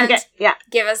 And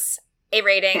give us a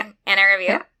rating and a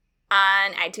review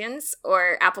on iTunes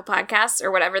or Apple Podcasts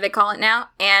or whatever they call it now.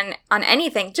 And on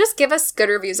anything, just give us good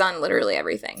reviews on literally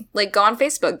everything. Like, go on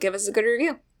Facebook, give us a good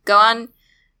review. Go on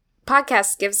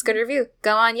podcasts, give us a good review.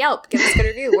 Go on Yelp, give us a good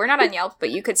review. We're not on Yelp, but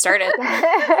you could start it.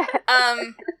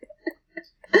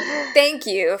 Thank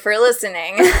you for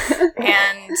listening.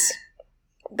 And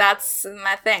that's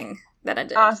my thing that I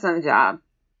did. Awesome job.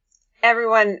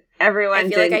 Everyone I feel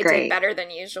did like I great. did better than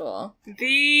usual.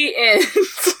 The end.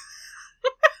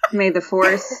 May the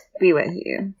force be with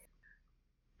you.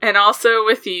 And also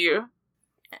with you.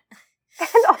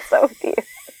 And also with you.